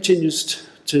maybe continues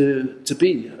to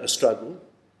be a struggle,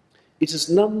 it has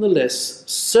nonetheless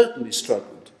certainly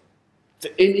struggled for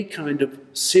any kind of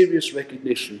serious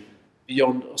recognition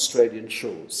beyond Australian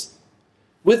shores,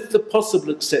 with the possible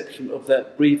exception of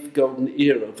that brief golden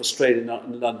era of Australian art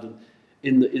in London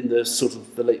in the sort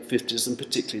of the late 50s and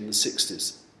particularly in the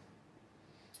 60s,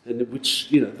 in which,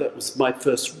 that was my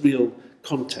first real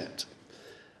contact.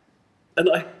 And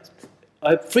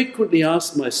I frequently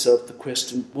asked myself the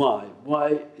question, why?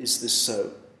 Why is this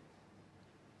so?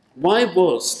 Why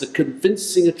was the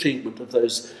convincing achievement of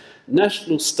those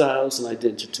national styles and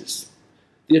identities,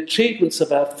 the achievements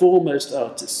of our foremost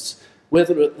artists,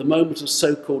 whether at the moment of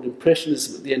so-called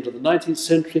Impressionism at the end of the 19th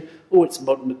century or its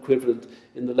modern equivalent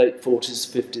in the late 40s,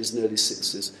 50s and early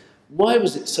 60s, why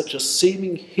was it such a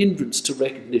seeming hindrance to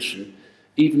recognition,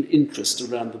 even interest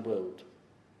around the world?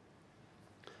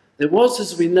 There was,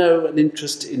 as we know, an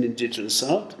interest in indigenous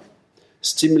art,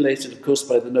 stimulated, of course,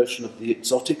 by the notion of the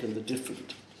exotic and the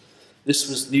different. This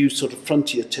was new sort of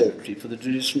frontier territory for the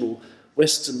traditional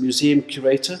Western museum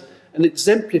curator, and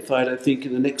exemplified, I think,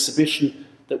 in an exhibition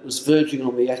that was verging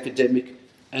on the academic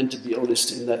and, to be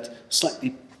honest, in that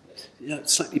slightly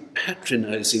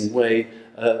patronising way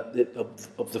of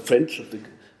the French, of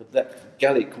that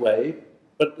Gallic way.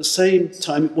 But at the same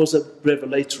time, it was a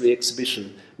revelatory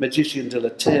exhibition, Magicien de la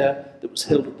Terre, that was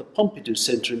held at the Pompidou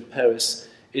Centre in Paris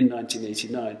in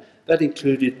 1989. That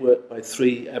included work by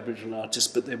 3 Aboriginal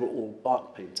artists, but they were all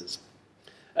bark painters.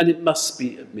 And it must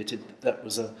be admitted that that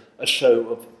was a show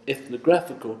of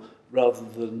ethnographical rather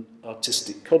than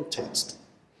artistic context.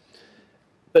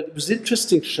 But it was an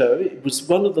interesting show. It was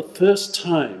one of the first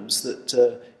times that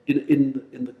in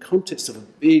the context of a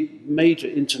big, major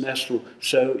international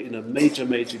show in a major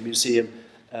museum,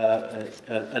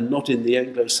 and not in the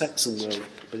Anglo-Saxon world,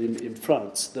 but in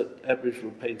France, that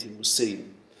Aboriginal painting was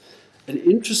seen. And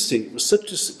interesting, it was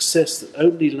such a success that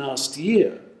only last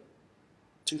year,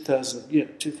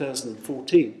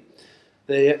 2014,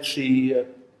 they actually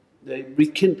they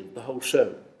rekindled the whole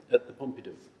show at the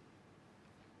Pompidou.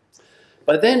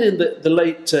 By then, in the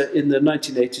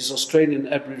 1980s, Australian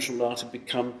Aboriginal art had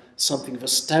become something of a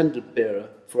standard bearer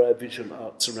for our visual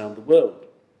arts around the world.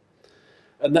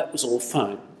 And that was all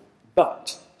fine.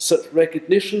 But such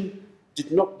recognition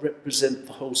did not represent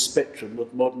the whole spectrum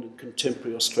of modern and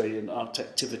contemporary Australian art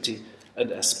activity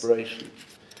and aspiration.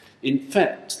 In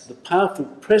fact, the powerful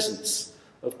presence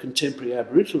of contemporary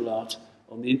Aboriginal art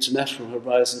on the international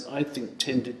horizon, I think,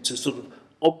 tended to sort of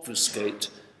obfuscate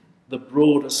the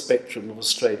broader spectrum of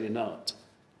Australian art.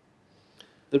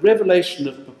 The revelation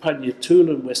of Papunya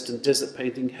Tula and Western desert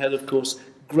painting had, of course,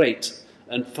 great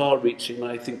and far-reaching,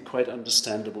 and I think quite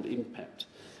understandable impact.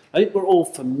 I think we're all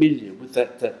familiar with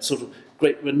that sort of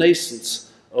great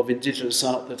renaissance of indigenous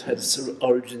art that had its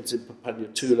origins in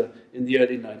Papunya Tula in the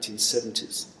early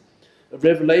 1970s. A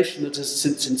revelation that has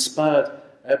since inspired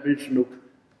Aboriginal,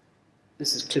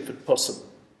 this is Clifford Possum,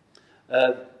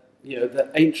 the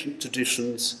ancient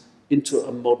traditions into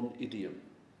a modern idiom.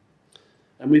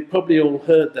 And we've probably all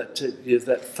heard that,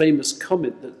 that famous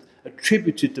comment that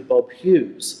attributed to Bob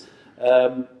Hughes,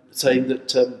 saying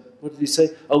that, what did he say?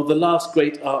 Oh, the last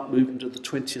great art movement of the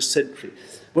 20th century.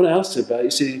 When I asked him about it,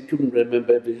 he said he couldn't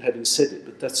remember ever having said it,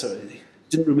 but that's all right. He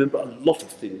didn't remember a lot of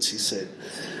things he said.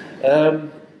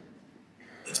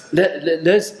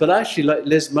 But actually, like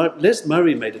Les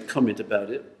Murray made a comment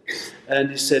about it, and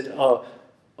he said,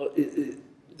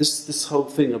 this whole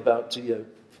thing about Papunya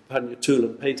Tula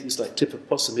and paintings like Clifford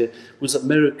Possum here was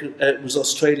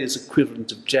Australia's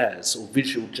equivalent of jazz or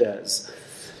visual jazz.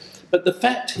 But the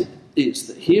fact is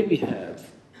that here we have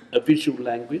a visual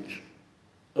language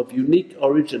of unique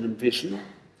origin and vision,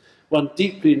 one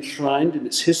deeply enshrined in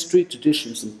its history,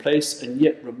 traditions and place, and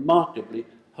yet remarkably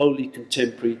wholly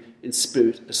contemporary in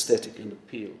spirit, aesthetic and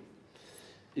appeal.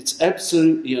 It's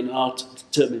absolutely an art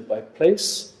determined by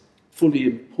place,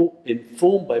 fully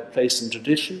informed by place and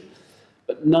tradition,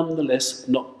 but nonetheless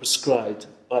not prescribed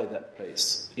by that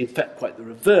place. In fact, quite the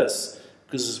reverse,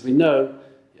 because as we know,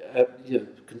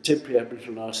 contemporary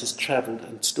Aboriginal art has travelled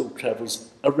and still travels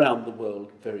around the world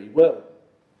very well.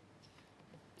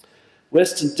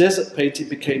 Western desert painting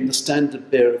became the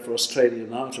standard bearer for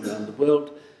Australian art around the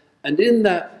world, and in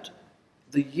that,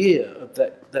 the year of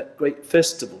that great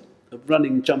festival of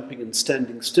running, jumping and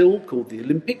standing still, called the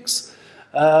Olympics,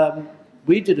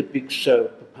 we did a big show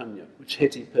at Papunya, which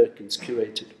Hetty Perkins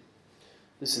curated.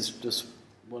 This is just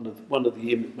one of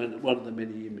the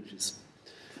many images.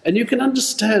 And you can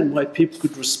understand why people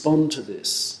could respond to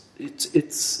this.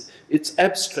 It's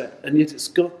abstract, and yet it's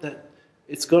got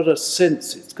a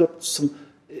sense, it's got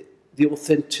the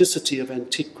authenticity of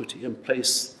antiquity and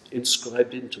place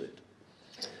inscribed into it.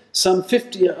 Some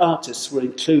 50 artists were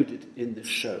included in this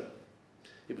show.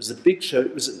 It was a big show.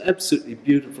 It was an absolutely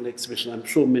beautiful exhibition. I'm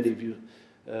sure many of you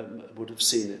would have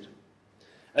seen it.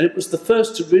 And it was the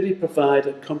first to really provide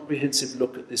a comprehensive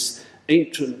look at this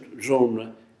ancient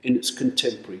genre in its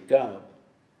contemporary garb.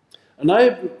 And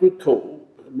I recall,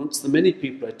 amongst the many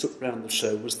people I took round the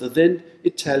show, was the then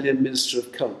Italian Minister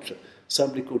of Culture,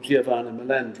 somebody called Giovanni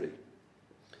Melandri.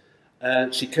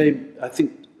 And she came, I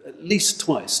think, at least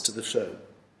twice to the show.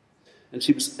 And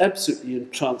she was absolutely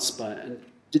entranced by it and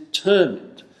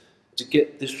determined to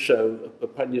get this show of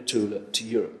Papagnatula to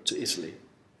Europe, to Italy,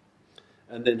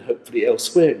 and then hopefully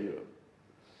elsewhere in Europe.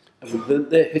 And we went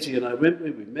there, Hetty and I went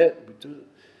there, we met,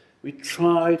 we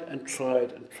tried and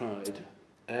tried and tried,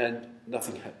 and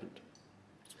nothing happened.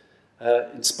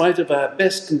 In spite of our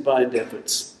best combined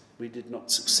efforts, we did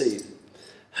not succeed.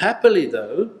 Happily,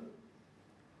 though,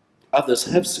 others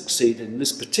have succeeded in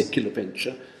this particular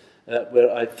venture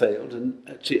where I failed, and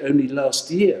actually only last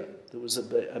year there was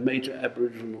a major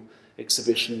Aboriginal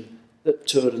exhibition that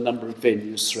toured a number of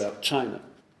venues throughout China.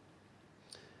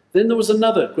 Then there was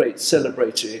another great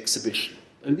celebratory exhibition,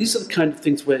 and these are the kind of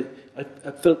things where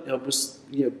I felt I was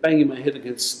banging my head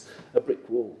against a brick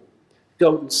wall.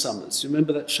 Golden Summers, you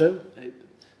remember that show?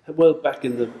 Well, back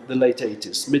in the late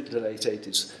 80s, mid to late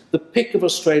 80s. The pick of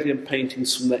Australian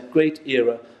paintings from that great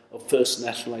era of first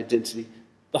national identity,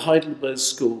 the Heidelberg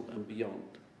School and beyond.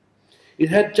 It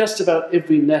had just about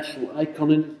every national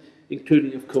icon in it,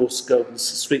 including, of course,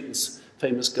 Sweeten's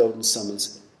famous Golden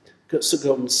Summers,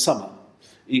 Golden Summer,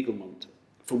 Eaglemont,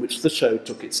 from which the show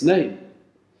took its name.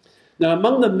 Now,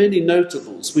 among the many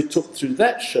notables we took through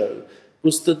that show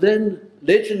was the then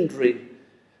legendary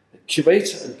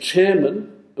curator and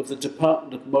chairman of the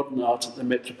Department of Modern Art at the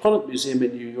Metropolitan Museum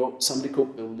in New York, somebody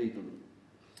called Bill Lieberman.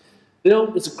 Bill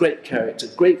was a great character,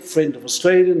 a great friend of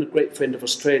Australia and a great friend of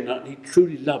Australian art, and he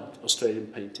truly loved Australian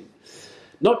painting.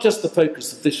 Not just the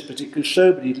focus of this particular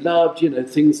show, but he loved,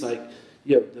 things like,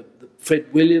 the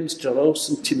Fred Williams, John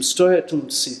Olsen, Tim Stoyer. I took him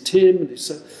to see Tim, and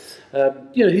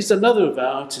he's another of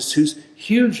our artists whose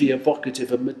hugely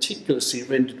evocative and meticulously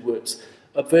rendered works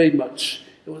are very much,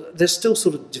 they're still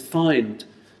sort of defined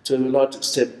to a large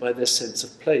extent by their sense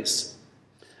of place.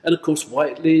 And of course,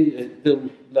 Whiteley,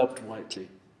 Bill loved Whiteley.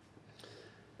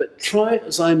 But try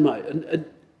as I might, and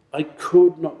I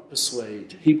could not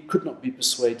persuade, he could not be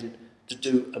persuaded to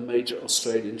do a major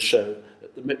Australian show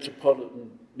at the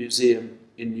Metropolitan Museum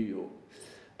in New York.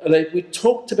 And we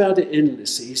talked about it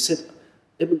endlessly. He said,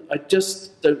 Edmund, I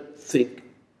just don't think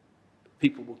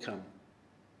people will come.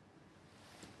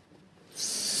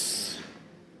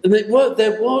 And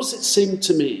there was, it seemed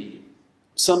to me,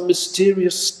 some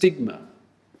mysterious stigma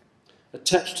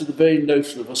attached to the very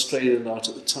notion of Australian art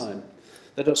at the time,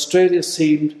 that Australia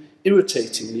seemed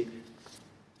irritatingly,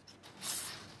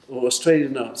 or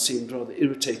Australian art seemed rather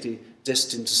irritatingly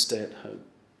destined to stay at home.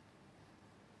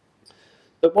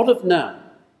 But what of now?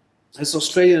 Has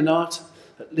Australian art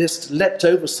at least leapt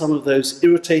over some of those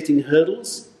irritating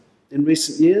hurdles in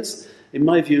recent years? In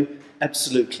my view,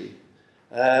 absolutely.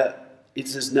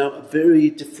 It is now a very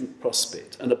different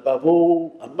prospect, and above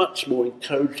all, a much more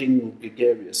encouraging and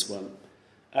gregarious one.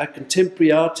 Our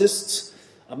contemporary artists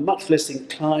are much less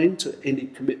inclined to any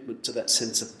commitment to that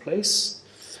sense of place.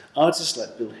 Artists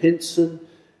like Bill Henson,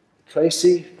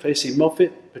 Tracy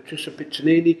Moffat, Patricia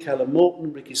Piccinini, Callum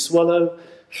Morton, Ricky Swallow,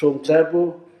 Sean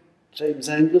Gladwell, James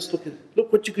Angus.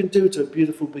 Look what you can do to a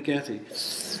beautiful Bugatti.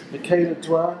 Michaela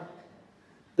Dwyer.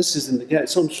 This is in the game.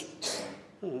 It's on.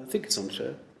 I think it's on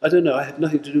show. I don't know. I had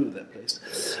nothing to do with that place.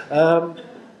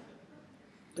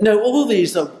 No, all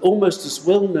these are almost as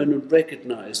well known and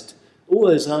recognised. All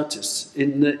those artists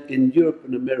in Europe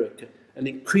and America, and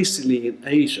increasingly in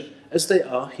Asia, as they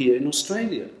are here in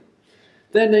Australia.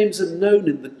 Their names are known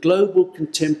in the global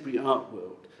contemporary art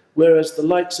world, whereas the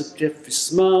likes of Geoffrey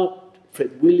Smart,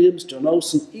 Fred Williams, John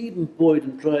Olsen, even Boyd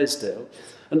and Drysdale,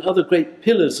 and other great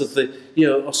pillars of the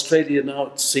Australian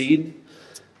art scene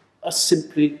are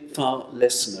simply far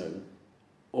less known,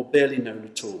 or barely known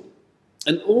at all.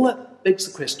 And all that begs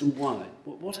the question, why?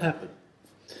 What happened?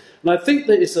 And I think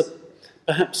there is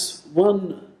perhaps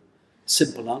one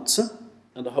simple answer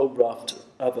and a whole raft of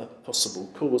other possible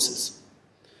causes.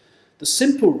 The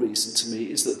simple reason to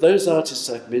me is that those artists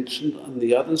I've mentioned and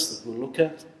the others that we'll look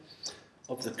at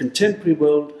of the contemporary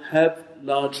world have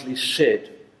largely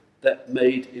shed that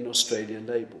Made in Australia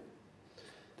label.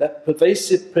 That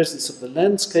pervasive presence of the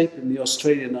landscape in the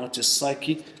Australian artist's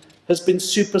psyche has been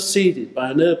superseded by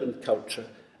an urban culture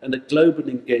and a global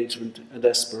engagement and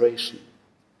aspiration.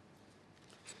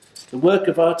 The work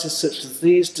of artists such as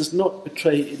these does not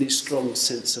betray any strong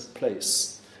sense of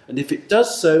place. And if it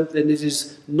does so, then it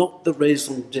is not the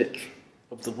raison d'etre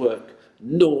of the work,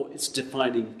 nor its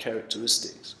defining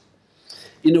characteristics.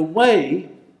 In a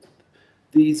way,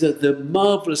 these are the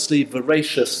marvellously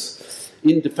voracious,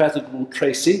 indefatigable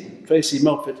Tracy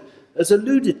Moffat, has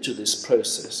alluded to this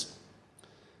process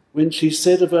when she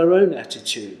said of her own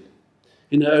attitude,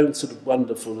 in her own sort of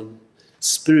wonderful and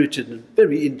spirited and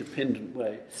very independent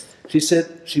way. She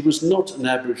said she was not an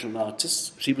Aboriginal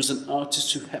artist, she was an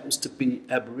artist who happens to be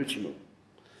Aboriginal.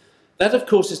 That, of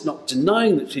course, is not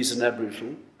denying that she's an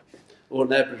Aboriginal or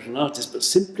an Aboriginal artist, but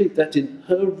simply that in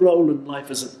her role in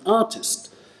life as an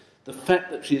artist, the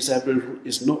fact that she is Aboriginal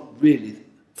is not really,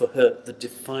 for her, the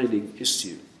defining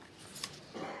issue.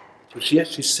 So she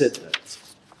actually said that.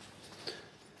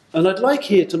 And I'd like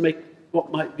here to make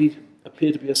what might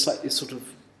appear to be a slightly sort of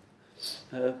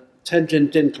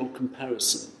tangential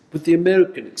comparison with the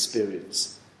American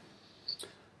experience.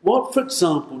 What, for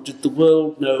example, did the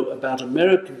world know about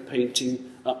American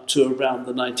painting up to around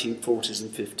the 1940s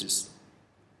and 50s?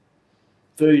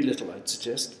 Very little, I'd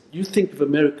suggest. You think of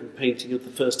American painting of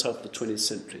the first half of the 20th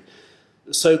century.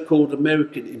 The so-called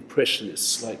American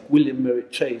Impressionists like William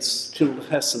Merritt Chase, Childe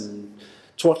Hassam,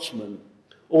 Twachtman,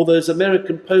 or those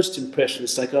American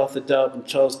post-impressionists like Arthur Dowd and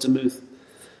Charles Demuth,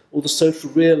 or the social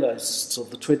realists of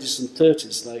the 20s and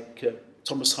 30s like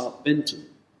Thomas Hart Benton,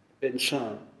 Ben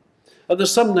Shine. And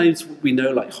there's some names we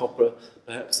know like Hopper,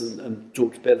 perhaps, and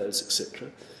George Bellows, etc.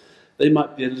 They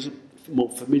might be a little more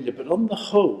familiar, but on the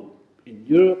whole, in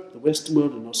Europe, the Western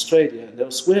world, and Australia, and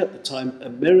elsewhere at the time,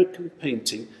 American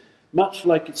painting, much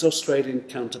like its Australian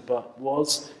counterpart,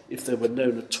 was, if they were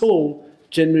known at all,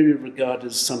 generally regarded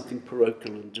as something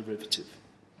parochial and derivative.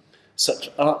 Such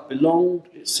art belonged,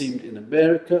 it seemed, in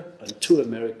America and to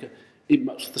America in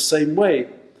much the same way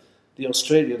the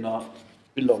Australian art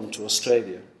belonged to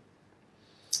Australia.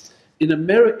 In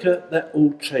America, that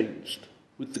all changed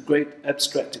with the great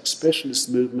abstract expressionist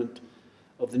movement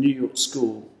of the New York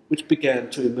School, which began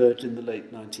to emerge in the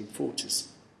late 1940s.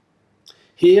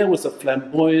 Here was a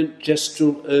flamboyant,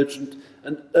 gestural, urgent,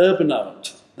 and urban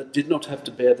art that did not have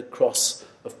to bear the cross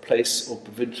of place or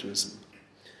provincialism.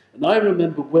 And I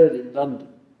remember well in London,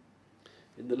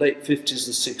 in the late 50s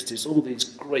and 60s, all these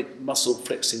great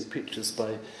muscle-flexing pictures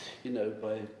by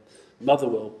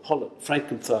Motherwell, Pollock,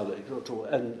 Frankenthaler,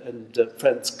 and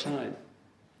Franz Klein.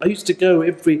 I used to go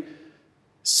every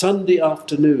Sunday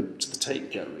afternoon to the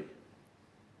Tate Gallery.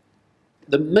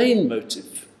 The main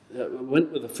motive, I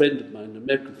went with a friend of mine, an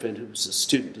American friend who was a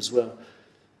student as well.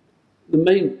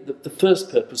 The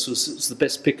first purpose was it was the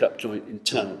best pickup joint in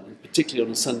town, and particularly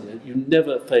on a Sunday. You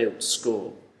never failed to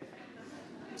score.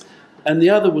 And the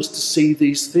other was to see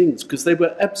these things, because they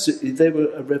were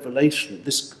a revelation,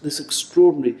 this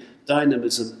extraordinary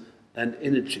dynamism and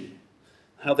energy,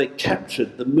 how they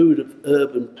captured the mood of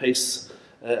urban pace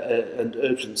and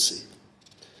urgency.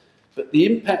 But the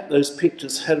impact those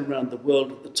pictures had around the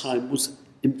world at the time was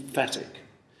emphatic.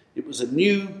 It was a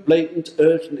new, blatant,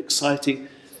 urgent, exciting,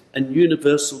 and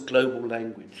universal global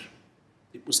language.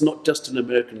 It was not just an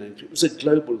American language, it was a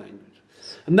global language.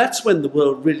 And that's when the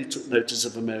world really took notice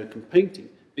of American painting,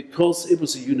 because it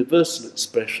was a universal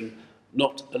expression,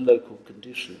 not a local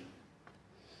condition.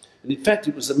 And in fact,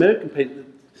 it was American painting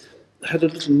that had a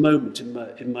little moment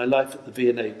in my life at the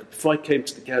V&A. Before I came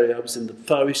to the gallery, I was in the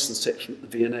Far Eastern section at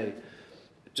the V&A,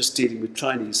 just dealing with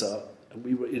Chinese art, and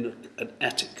we were in an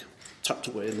attic, tucked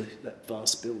away in that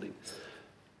vast building.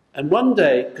 And one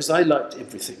day, because I liked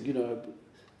everything,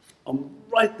 on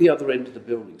right the other end of the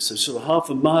building, so sort of half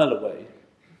a mile away,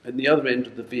 and the other end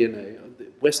of the V&A, the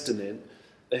western end,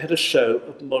 they had a show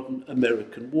of modern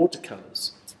American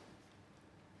watercolours.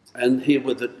 And here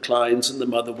were the Kleins and the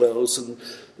Motherwells and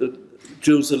the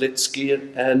Jules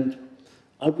Olitsky, and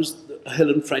I was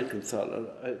Helen Frankenthaler.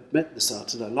 I met this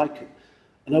artist and I like it.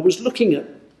 And I was looking at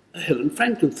Helen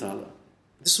Frankenthaler.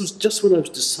 This was just when I was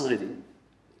deciding,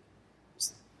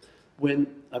 when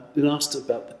I've been asked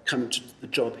about coming to the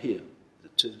job here,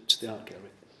 to the art gallery.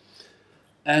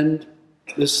 And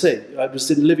let's say, I was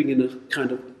then living in a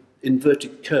kind of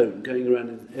inverted cone, going around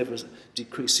in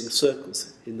ever-decreasing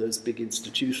circles in those big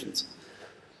institutions.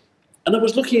 And I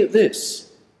was looking at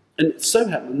this, and it so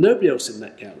happened, nobody else in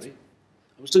that gallery,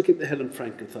 I was looking at the Helen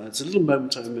Frankenthaler. It's a little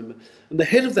moment I remember. And the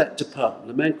head of that department,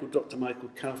 a man called Dr.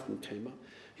 Michael Kaufman, came up.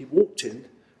 He walked in,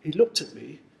 he looked at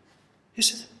me, he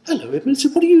said, "Hello, Edmund." He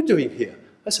said, "What are you doing here?"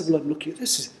 I said, "Well, I'm looking at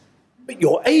this." He said, "But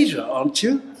you're Asia, aren't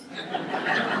you?"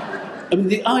 I mean,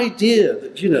 the idea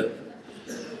that,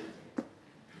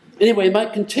 Anyway, my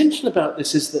contention about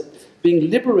this is that being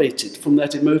liberated from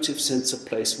that emotive sense of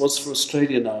place was for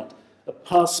Australian art a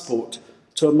passport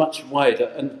to a much wider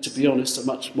and, to be honest, a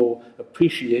much more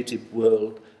appreciative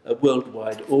world, a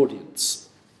worldwide audience.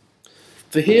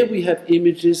 For here we have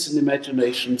images and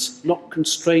imaginations not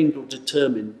constrained or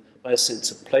determined by a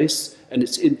sense of place and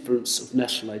its influence of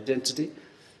national identity,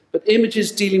 but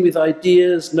images dealing with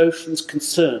ideas, notions,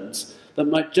 concerns that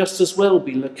might just as well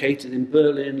be located in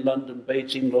Berlin, London,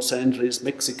 Beijing, Los Angeles,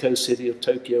 Mexico City, or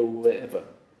Tokyo, or wherever.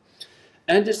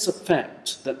 And it's a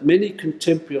fact that many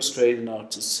contemporary Australian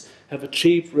artists have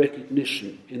achieved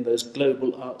recognition in those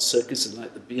global art circuits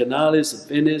like the Biennales of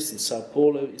Venice and Sao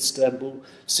Paulo, Istanbul,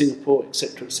 Singapore,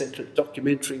 etc.,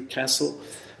 documentary in Kassel,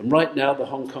 and right now the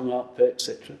Hong Kong Art Fair,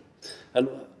 etc. And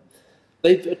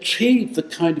they've achieved the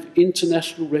kind of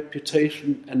international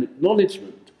reputation and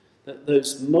acknowledgement that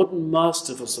those modern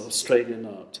masters of Australian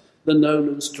art, the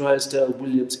Nolans, Drysdale,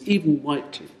 Williams, even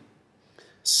Whiteley,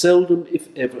 seldom, if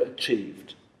ever,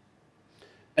 achieved.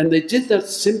 And they did that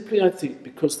simply, I think,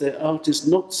 because their art is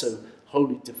not so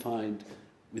wholly defined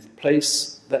with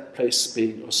place, that place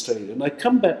being Australia. And I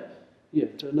come back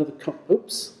to another,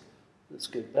 oops, let's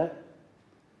go back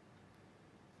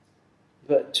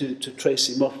to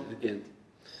Tracy Moffat again.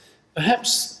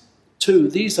 Perhaps, too,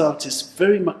 these artists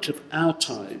very much of our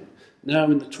time, now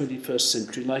in the 21st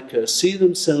century, like her, see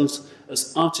themselves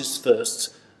as artists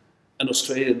first and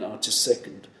Australian artists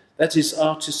second. That is,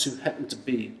 artists who happen to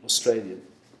be Australian.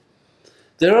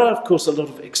 There are, of course, a lot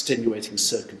of extenuating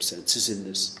circumstances in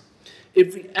this.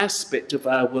 Every aspect of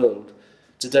our world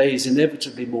today is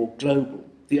inevitably more global.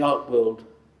 The art world,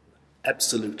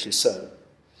 absolutely so.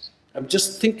 And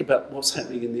just think about what's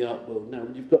happening in the art world now.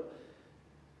 You've got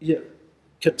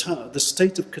Qatar, the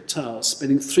state of Qatar,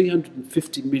 spending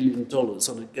 $350 million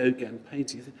on a Gauguin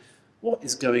painting. You think, what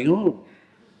is going on?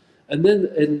 And then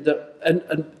and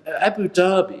Abu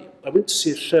Dhabi, I went to see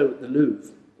a show at the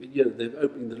Louvre. They're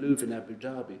opening the Louvre in Abu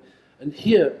Dhabi. And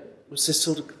here was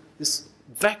this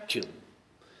vacuum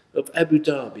of Abu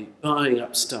Dhabi buying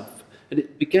up stuff. And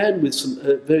it began with some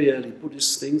very early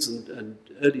Buddhist things and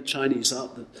early Chinese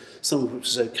art, some of which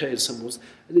was okay and some was.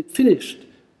 And it finished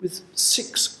with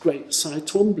 6 great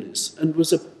Saitomblis and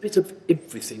was a bit of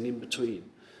everything in between.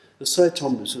 The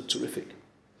Saitomblis were terrific.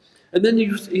 And then,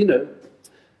 here's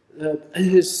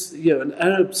an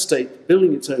Arab state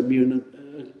building its own museum,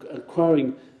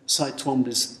 acquiring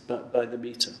Saitomblis by the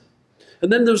metre.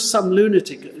 And then there was some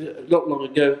lunatic, not long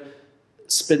ago,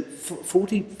 spent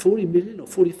 $40 million or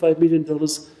 $45 million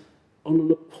on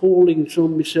an appalling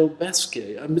Jean-Michel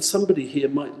Basquiat. I mean, somebody here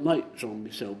might like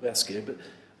Jean-Michel Basquiat, but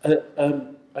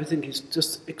I think he's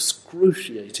just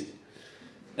excruciating.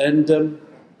 And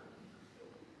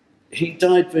he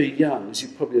died very young, as you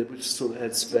probably, which sort of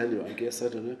adds value, I guess, I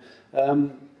don't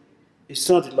know. He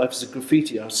started life as a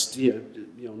graffiti artist,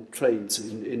 on trains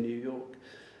in New York.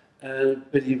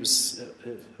 But he was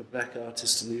a black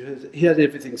artist, and he had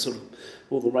everything, sort of,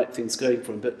 all the right things going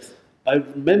for him. But I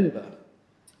remember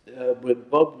when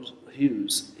Bob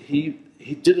Hughes, he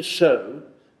did a show,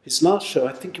 his last show,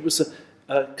 I think it was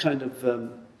a kind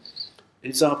of,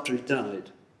 it's after he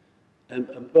died.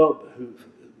 And Bob, who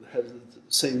had the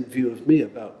same view of me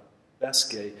about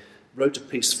Basquiat, wrote a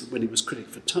piece when he was critic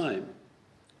for Time.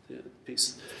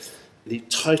 Piece. And he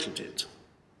titled it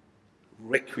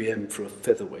Requiem for a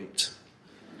Featherweight.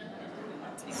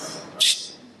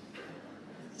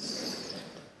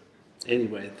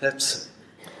 Anyway, that's...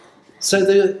 So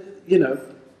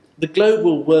the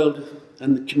global world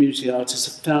and the community artists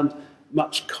have found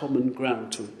much common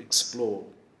ground to explore.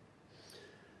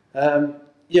 But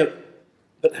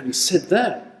having said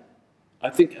that,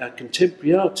 I think our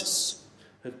contemporary artists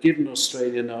have given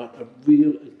Australian art a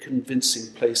real and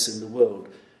convincing place in the world,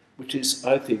 which is,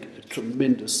 I think, a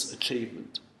tremendous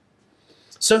achievement.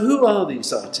 So who are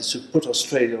these artists who put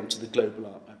Australia onto the global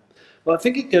art map? Well, I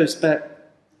think it goes back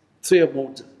 3 or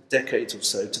more decades or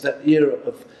so to that era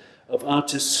of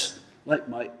artists like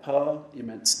Mike Parr,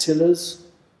 Imants Tillers,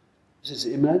 this is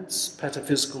Imants,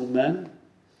 Pataphysical Man,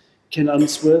 Ken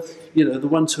Unsworth, the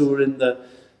ones who were in the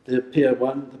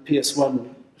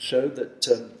PS1 show that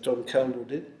John Caldwell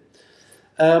did,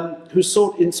 who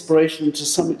sought inspiration and to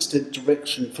some extent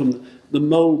direction from the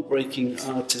mould-breaking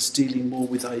artists dealing more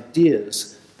with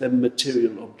ideas than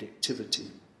material objectivity.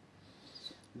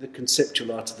 The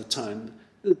conceptual art of the time,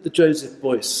 the Joseph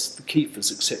Beuys, the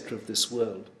Kiefers, etc. of this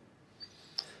world.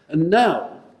 And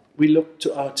now we look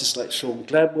to artists like Sean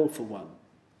Gladwell for one.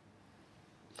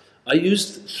 I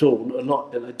used Sean a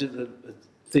lot, and I did a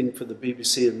thing for the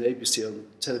BBC and the ABC on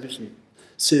television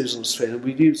series in Australia.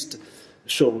 We used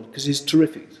Sean because he's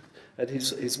terrific and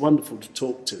he's wonderful to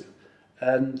talk to.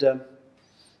 And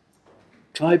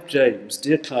Clive James,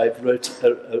 dear Clive, wrote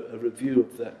a review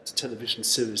of that television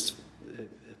series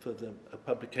for a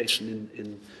publication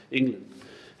in England.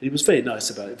 He was very nice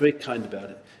about it, very kind about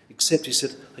it, except he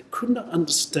said, I could not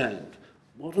understand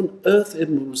what on earth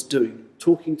Edmund was doing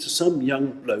talking to some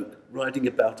young bloke riding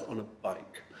about on a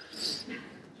bike.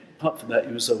 Apart from that,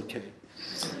 he was okay.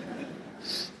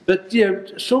 But,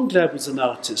 Sean Glad was an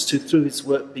artist who, through his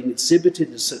work being exhibited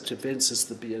in such events as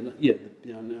the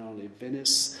Biennale of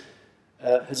Venice,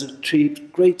 has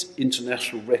achieved great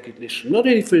international recognition, not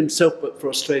only for himself but for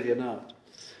Australian art.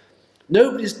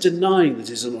 Nobody's denying that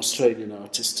he's an Australian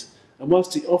artist, and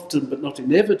whilst he often, but not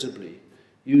inevitably,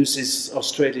 uses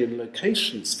Australian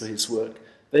locations for his work,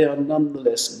 they are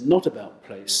nonetheless not about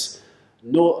place,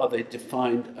 nor are they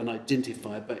defined and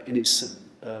identified by any sense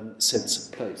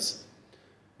of place.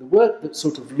 The work that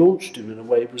sort of launched him in a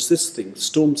way was this thing,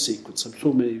 Storm Sequence. I'm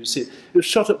sure many of you have seen it. It was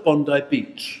shot at Bondi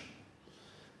Beach.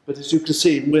 But as you can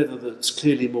see, in weather that's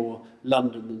clearly more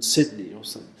London than Sydney or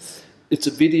something. It's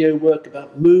a video work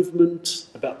about movement,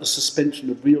 about the suspension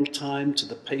of real time to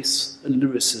the pace and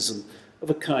lyricism of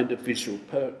a kind of visual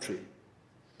poetry.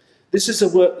 This is a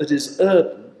work that is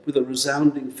urban with a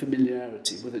resounding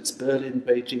familiarity, whether it's Berlin,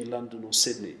 Beijing, London or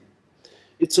Sydney.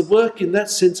 It's a work in that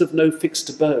sense of no fixed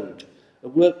abode, a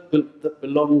work that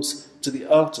belongs to the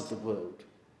art of the world.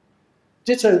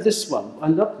 Ditto this one. I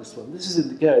love this one. This is in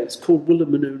the gallery. It's called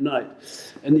Woolloomooloo Night.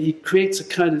 And he creates a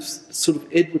kind of sort of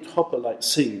Edward Hopper-like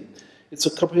scene. It's a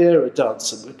capoeira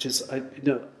dancer, which is, I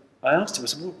asked him, I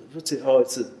said, what's it? Oh,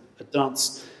 it's a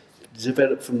dance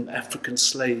developed from African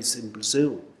slaves in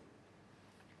Brazil.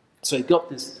 So he got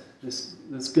this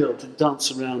girl to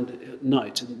dance around at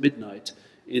night, at midnight,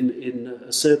 in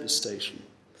a service station.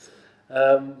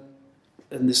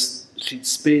 And she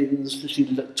spins, she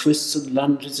twists and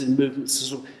lunges in movements that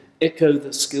sort of echo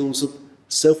the skills of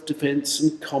self-defense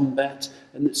and combat,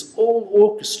 and it's all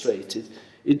orchestrated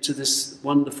into this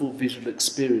wonderful visual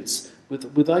experience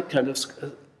with that kind of,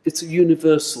 it's a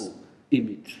universal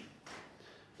image.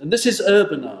 And this is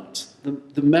urban art,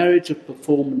 the marriage of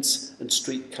performance and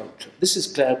street culture. This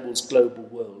is Gladwell's global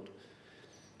world.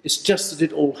 It's just that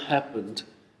it all happened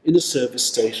in a service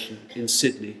station in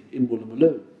Sydney, in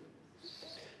Woolloomooloo.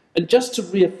 And just to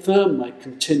reaffirm my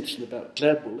contention about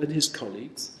Gladwell and his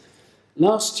colleagues,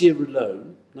 last year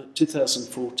alone,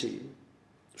 2014,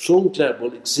 Sean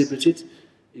Gladwell exhibited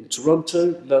in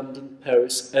Toronto, London,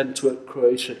 Paris, Antwerp,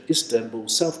 Croatia, Istanbul,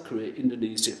 South Korea,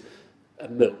 Indonesia,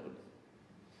 and Melbourne.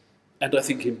 And I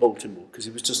think in Baltimore, because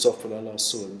he was just off when I last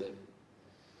saw him there.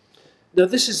 Now,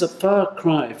 this is a far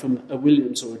cry from a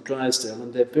Williams or a Drysdale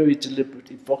and their very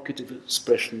deliberate, evocative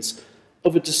expressions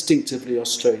of a distinctively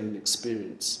Australian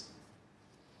experience.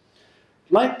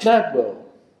 Like Gladwell,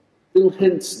 Bill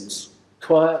Henson's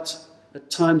quiet, at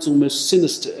times almost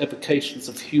sinister evocations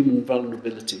of human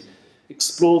vulnerability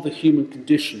explore the human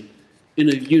condition in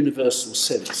a universal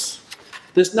sense.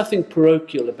 There's nothing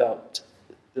parochial about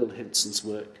Bill Henson's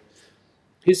work.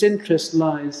 His interest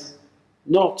lies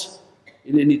not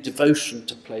in any devotion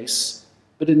to place,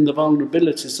 but in the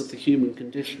vulnerabilities of the human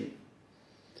condition.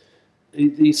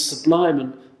 These sublime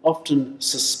and often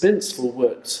suspenseful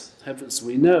works have, as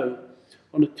we know,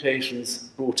 on occasions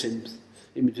brought in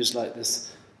images like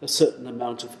this, a certain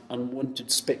amount of unwanted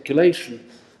speculation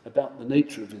about the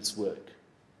nature of his work.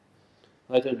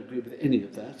 I don't agree with any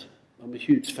of that. I'm a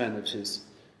huge fan of his.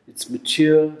 It's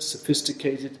mature,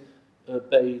 sophisticated,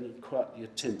 urbane, and quietly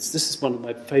intense. This is one of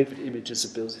my favourite images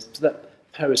of Bill's. It's that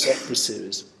Paris opera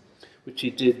series, which he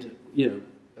did,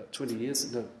 about 20 years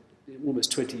ago,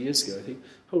 almost 20 years ago, I think.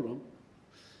 Hold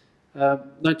on.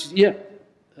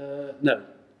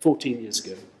 14 years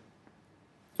ago.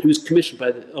 He was commissioned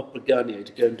by the Opera Garnier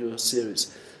to go and do a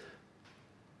series.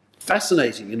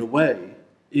 Fascinating in a way.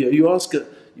 You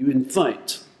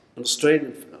invite an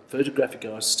Australian photographic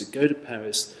artist to go to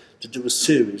Paris to do a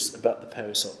series about the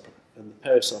Paris Opera. And the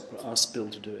Paris Opera asked Bill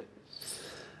to do it.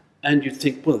 And you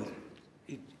think, well,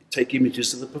 take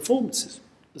images of the performances.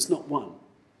 There's not one.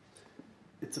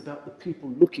 It's about the people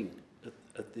looking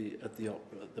at the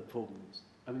opera, at the performance.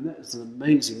 I mean, that is an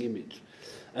amazing image.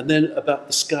 And then about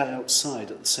the sky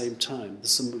outside at the same time.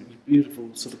 There's some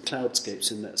beautiful sort of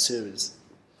cloudscapes in that series.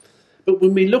 But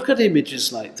when we look at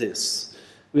images like this,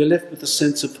 we are left with a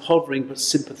sense of hovering but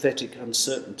sympathetic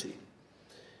uncertainty.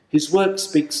 His work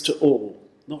speaks to all,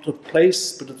 not of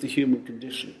place, but of the human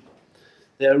condition.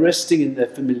 They are arresting in their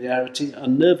familiarity,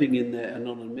 unnerving in their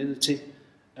anonymity,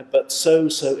 but so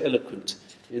eloquent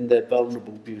in their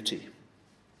vulnerable beauty.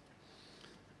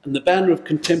 And the banner of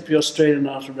contemporary Australian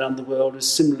art around the world is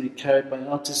similarly carried by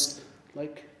artists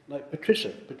like Patricia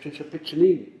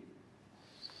Piccinini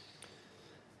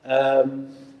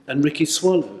and Ricky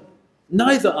Swallow.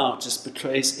 Neither artist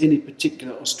betrays any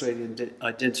particular Australian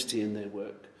identity in their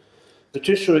work.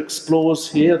 Patricia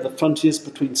explores here the frontiers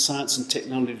between science and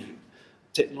technology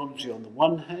on the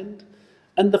one hand,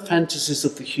 and the fantasies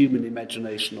of the human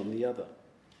imagination on the other.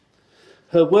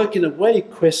 Her work in a way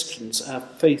questions our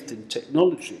faith in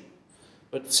technology,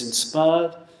 but it's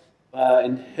inspired by our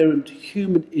inherent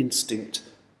human instinct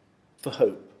for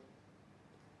hope,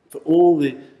 for all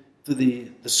the for the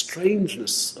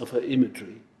strangeness of her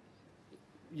imagery,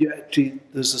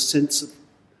 there's a sense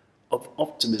of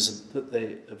optimism that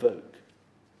they evoke.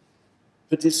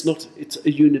 But it's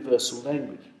a universal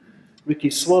language. Ricky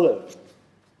Swallow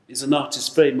is an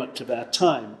artist very much of our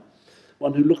time,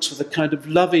 one who looks with a kind of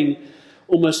loving,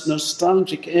 almost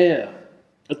nostalgic air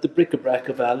at the bric-a-brac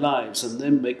of our lives and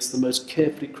then makes the most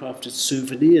carefully crafted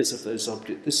souvenirs of those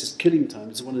objects. This is Killing Time.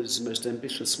 It's one of his most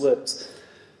ambitious works.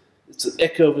 It's an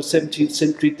echo of a 17th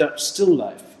century Dutch still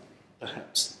life,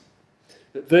 perhaps,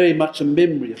 but very much a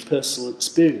memory of personal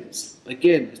experience.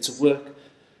 Again, it's a work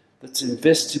that's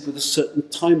invested with a certain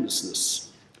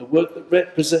timelessness, a work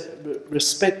that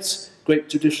respects great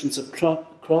traditions of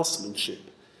craftsmanship,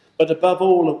 but above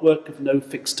all, a work of no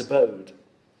fixed abode.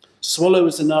 Swallow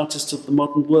is an artist of the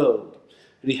modern world,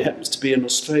 and he happens to be an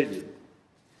Australian.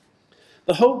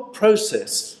 The whole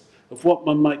process of what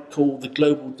one might call the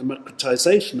global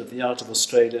democratisation of the art of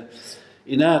Australia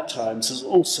in our times has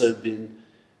also been,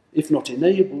 if not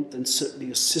enabled, then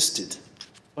certainly assisted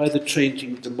by the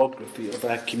changing demography of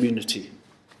our community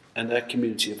and our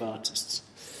community of artists.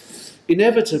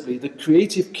 Inevitably, the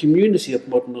creative community of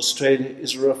modern Australia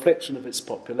is a reflection of its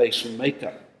population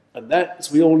makeup, and that,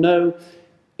 as we all know,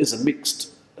 is a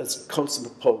mixed, as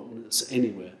cosmopolitan as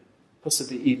anywhere,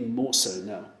 possibly even more so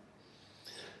now.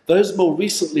 Those more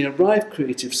recently arrived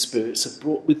creative spirits have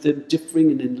brought with them differing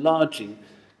and enlarging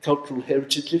cultural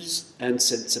heritages and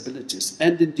sensibilities,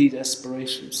 and indeed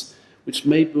aspirations, which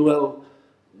may well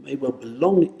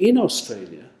belong in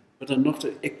Australia, but are not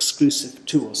exclusive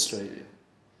to Australia.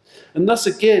 And thus,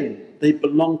 again, they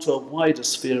belong to a wider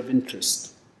sphere of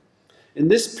interest. In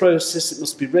this process, it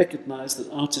must be recognised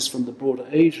that artists from the broader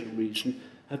Asian region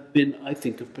have been, I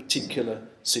think, of particular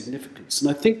significance. And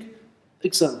I think, for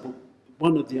example,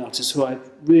 one of the artists who I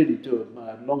really do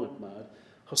admire, long admired,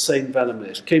 Hossein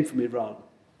Valamesh, came from Iran,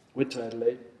 went to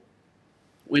Adelaide,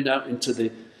 went out into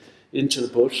the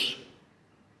bush,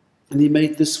 and he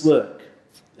made this work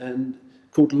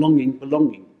called Longing,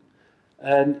 Belonging.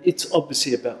 And it's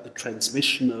obviously about the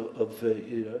transmission of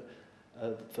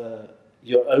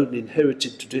your own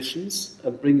inherited traditions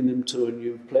and bringing them to a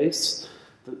new place.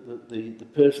 The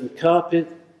Persian carpet,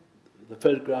 the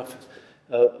photograph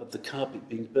of the carpet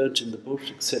being burnt in the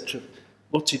bush, etc.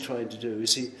 What's he trying to do?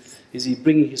 Is he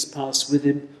bringing his past with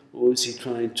him, or is he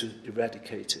trying to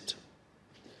eradicate it?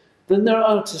 Then there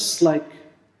are artists like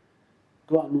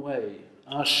Guan Wei,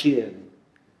 Ah Xian.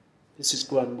 This is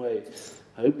Guan Wei.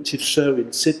 I opened his show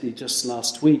in Sydney just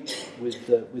last week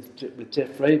with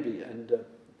Jeff Raby and a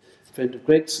friend of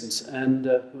Gregson's, and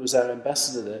who was our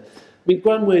ambassador there. I mean,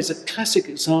 Guan Wei is a classic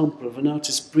example of an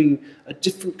artist bringing a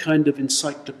different kind of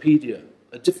encyclopedia,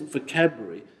 a different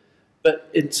vocabulary, but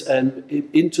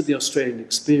into the Australian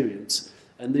experience,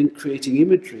 and then creating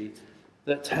imagery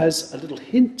that has a little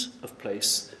hint of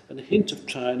place, and a hint of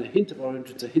China, a hint of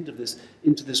Orange, a hint of this,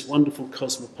 into this wonderful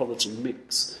cosmopolitan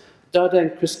mix.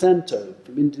 Dadang Kristanto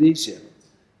from Indonesia,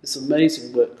 this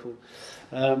amazing work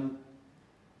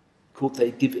called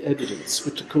They Give Evidence,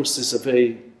 which of course is a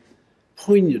very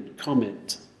poignant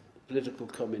comment, a political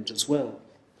comment as well.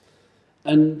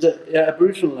 And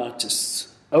Aboriginal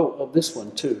artists, this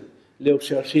one too, Liu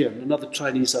Xiaoxian, another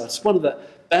Chinese artist, one of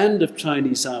that band of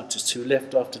Chinese artists who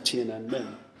left after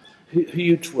Tiananmen,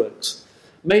 huge works,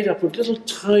 made up of little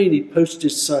tiny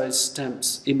postage-sized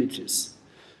stamps images.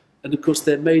 And of course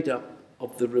they're made up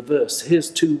of the reverse. Here's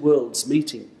two worlds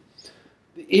meeting.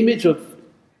 The image of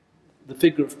the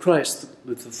figure of Christ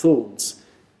with the thorns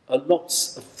are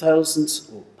lots of thousands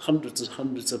or hundreds and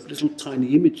hundreds of little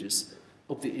tiny images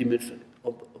of the image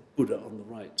of Buddha on the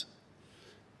right.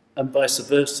 And vice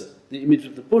versa. The image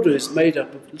of the Buddha is made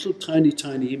up of little tiny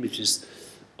images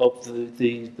of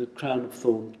the crown of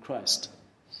thorn Christ.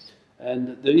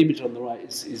 And the image on the right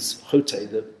is Hote,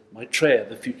 Maitreya,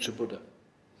 the future Buddha.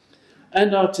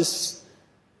 And artists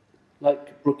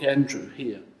like Brooke Andrew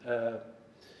here,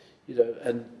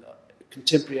 and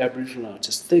contemporary Aboriginal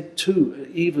artists, they too,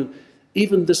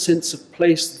 even the sense of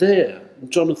place there,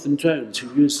 and Jonathan Jones,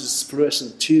 who uses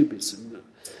fluorescent tubies,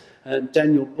 and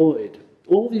Daniel Boyd,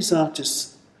 all these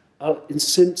artists are, in a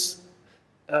sense,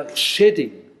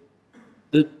 shedding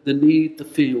the need, the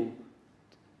feel,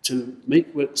 to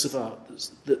make works of art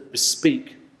that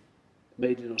bespeak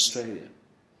made in Australia.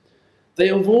 They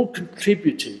have all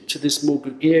contributed to this more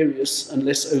gregarious and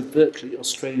less overtly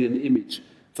Australian image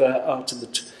for our art in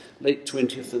the late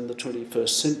 20th and the 21st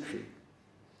century.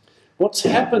 What's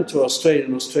happened to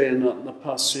Australian art in the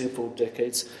past 3 or 4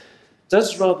 decades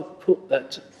does rather put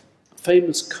that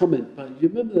famous comment by, you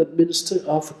remember the minister,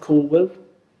 Arthur Calwell,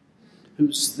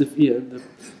 who's the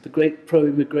great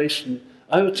pro-immigration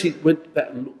I actually went back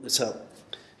and looked this up.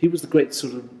 He was the great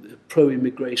sort of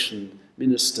pro-immigration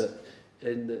minister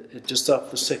just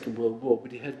after the Second World War,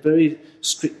 but he had very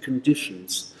strict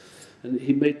conditions. And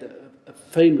he made a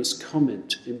famous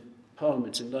comment in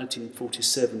Parliament in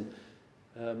 1947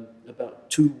 about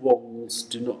two wrongs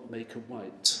do not make a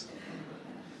white.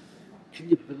 Can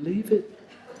you believe it?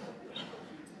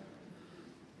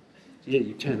 Yeah,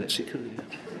 you can actually, can't you?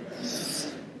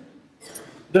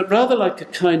 But rather like a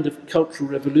kind of cultural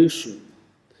revolution,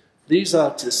 these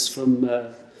artists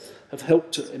have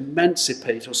helped to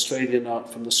emancipate Australian art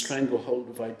from the stranglehold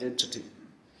of identity.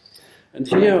 And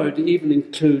here I would even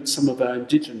include some of our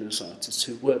Indigenous artists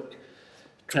whose work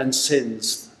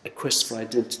transcends a quest for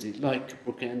identity, like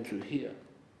Brooke Andrew here.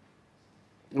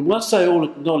 And whilst I all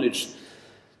acknowledge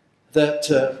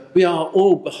that we are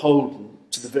all beholden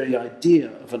to the very idea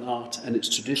of an art and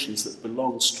its traditions that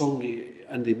belong strongly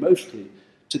and emotionally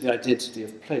to the identity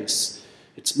of place,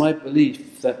 it's my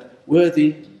belief that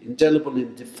worthy, indelible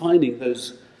in defining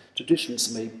those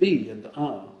traditions may be and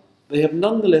are, they have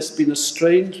nonetheless been a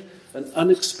strange and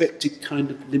unexpected kind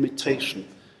of limitation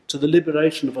to the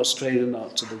liberation of Australian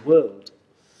art to the world.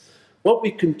 What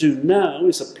we can do now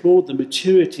is applaud the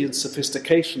maturity and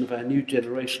sophistication of our new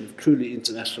generation of truly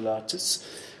international artists,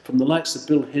 from the likes of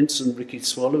Bill Henson, Ricky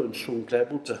Swallow and Sean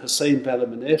Dabbled to Hussein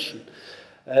Balamanesh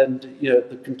and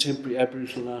the contemporary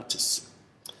Aboriginal artists.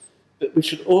 But we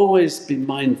should always be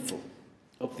mindful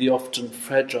of the often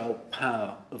fragile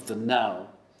power of the now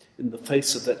in the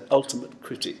face of that ultimate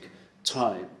critic,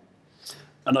 time.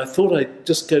 And I thought I'd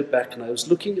just go back, and I was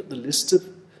looking at the list of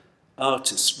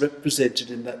artists represented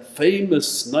in that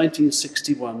famous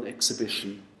 1961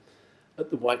 exhibition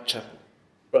at the Whitechapel,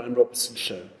 Brian Robertson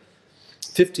show.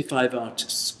 55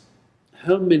 artists.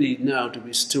 How many now do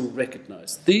we still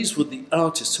recognise? These were the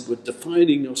artists who were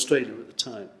defining Australia at the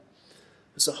time.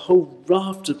 There's a whole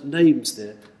raft of names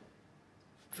there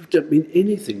that don't mean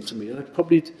anything to me.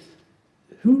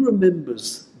 Who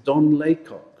remembers Don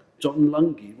Laycock, John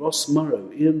Lungi, Ross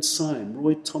Murrow, Ian Syme,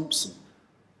 Roy Thompson?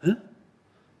 Huh?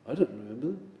 I don't remember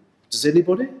them. Does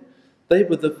anybody? They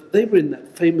were in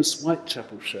that famous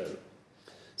Whitechapel show.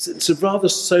 So it's a rather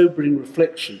sobering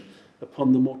reflection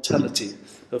upon the mortality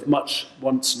of much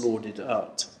once lauded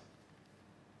art.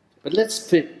 But let's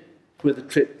fit with a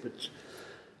trip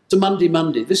to Monday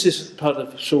Monday. This is part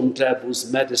of Sean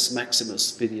Dabble's Maddest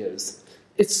Maximus videos.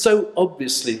 It's so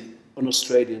obviously an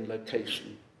Australian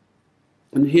location.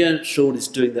 And here Sean is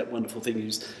doing that wonderful thing,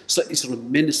 his slightly sort of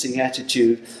menacing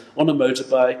attitude on a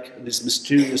motorbike and his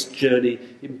mysterious journey,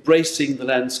 embracing the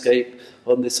landscape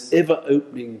on this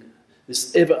ever-opening,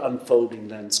 this ever-unfolding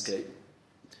landscape.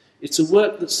 It's a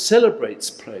work that celebrates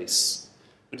place,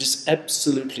 but is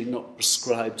absolutely not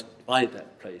prescribed by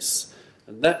that place.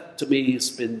 And that, to me, has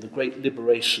been the great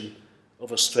liberation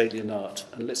of Australian art.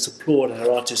 And let's applaud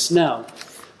our artists now,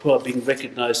 who are being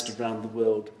recognised around the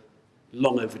world,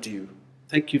 long overdue.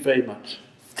 Thank you very much.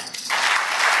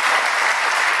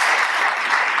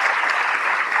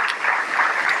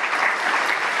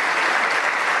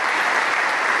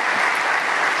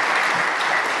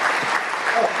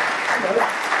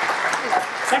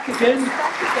 Back again.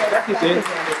 Back again.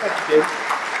 Back again.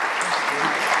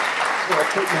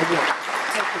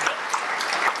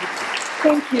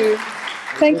 Thank you.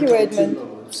 Thank you, Edmund.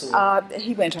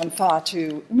 He went on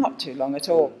not too long at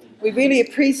all. We really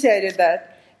appreciated that.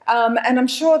 And I'm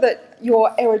sure that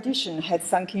your erudition had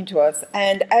sunk into us.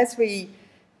 And as we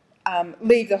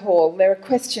leave the hall, there are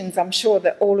questions I'm sure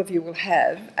that all of you will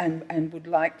have and would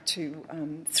like to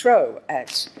throw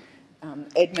at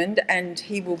Edmund, and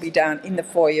he will be down in the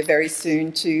foyer very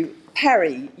soon to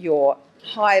parry your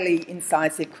highly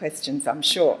incisive questions, I'm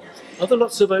sure. Are there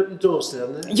lots of open doors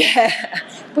down there? Yeah,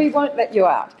 we won't let you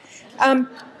out.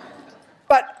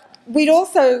 But we'd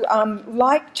also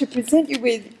like to present you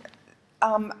with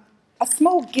a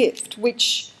small gift,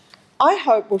 which I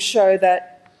hope will show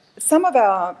that some of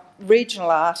our regional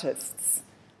artists,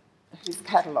 whose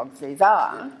catalogues these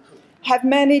are, have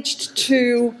managed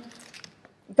to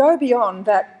go beyond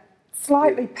that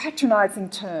slightly patronising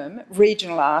term,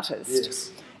 regional artist,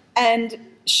 yes, and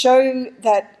show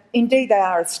that indeed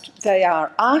they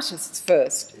are artists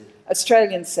first,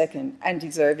 Australians second, and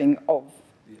deserving of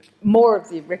more of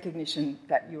the recognition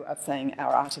that you are saying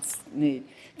our artists need.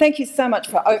 Thank you so much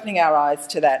for opening our eyes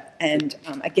to that, and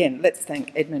again, let's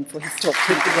thank Edmund for his talk.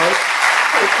 Thank you very much.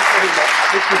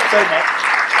 Thank you so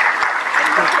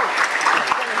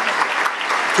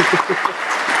much.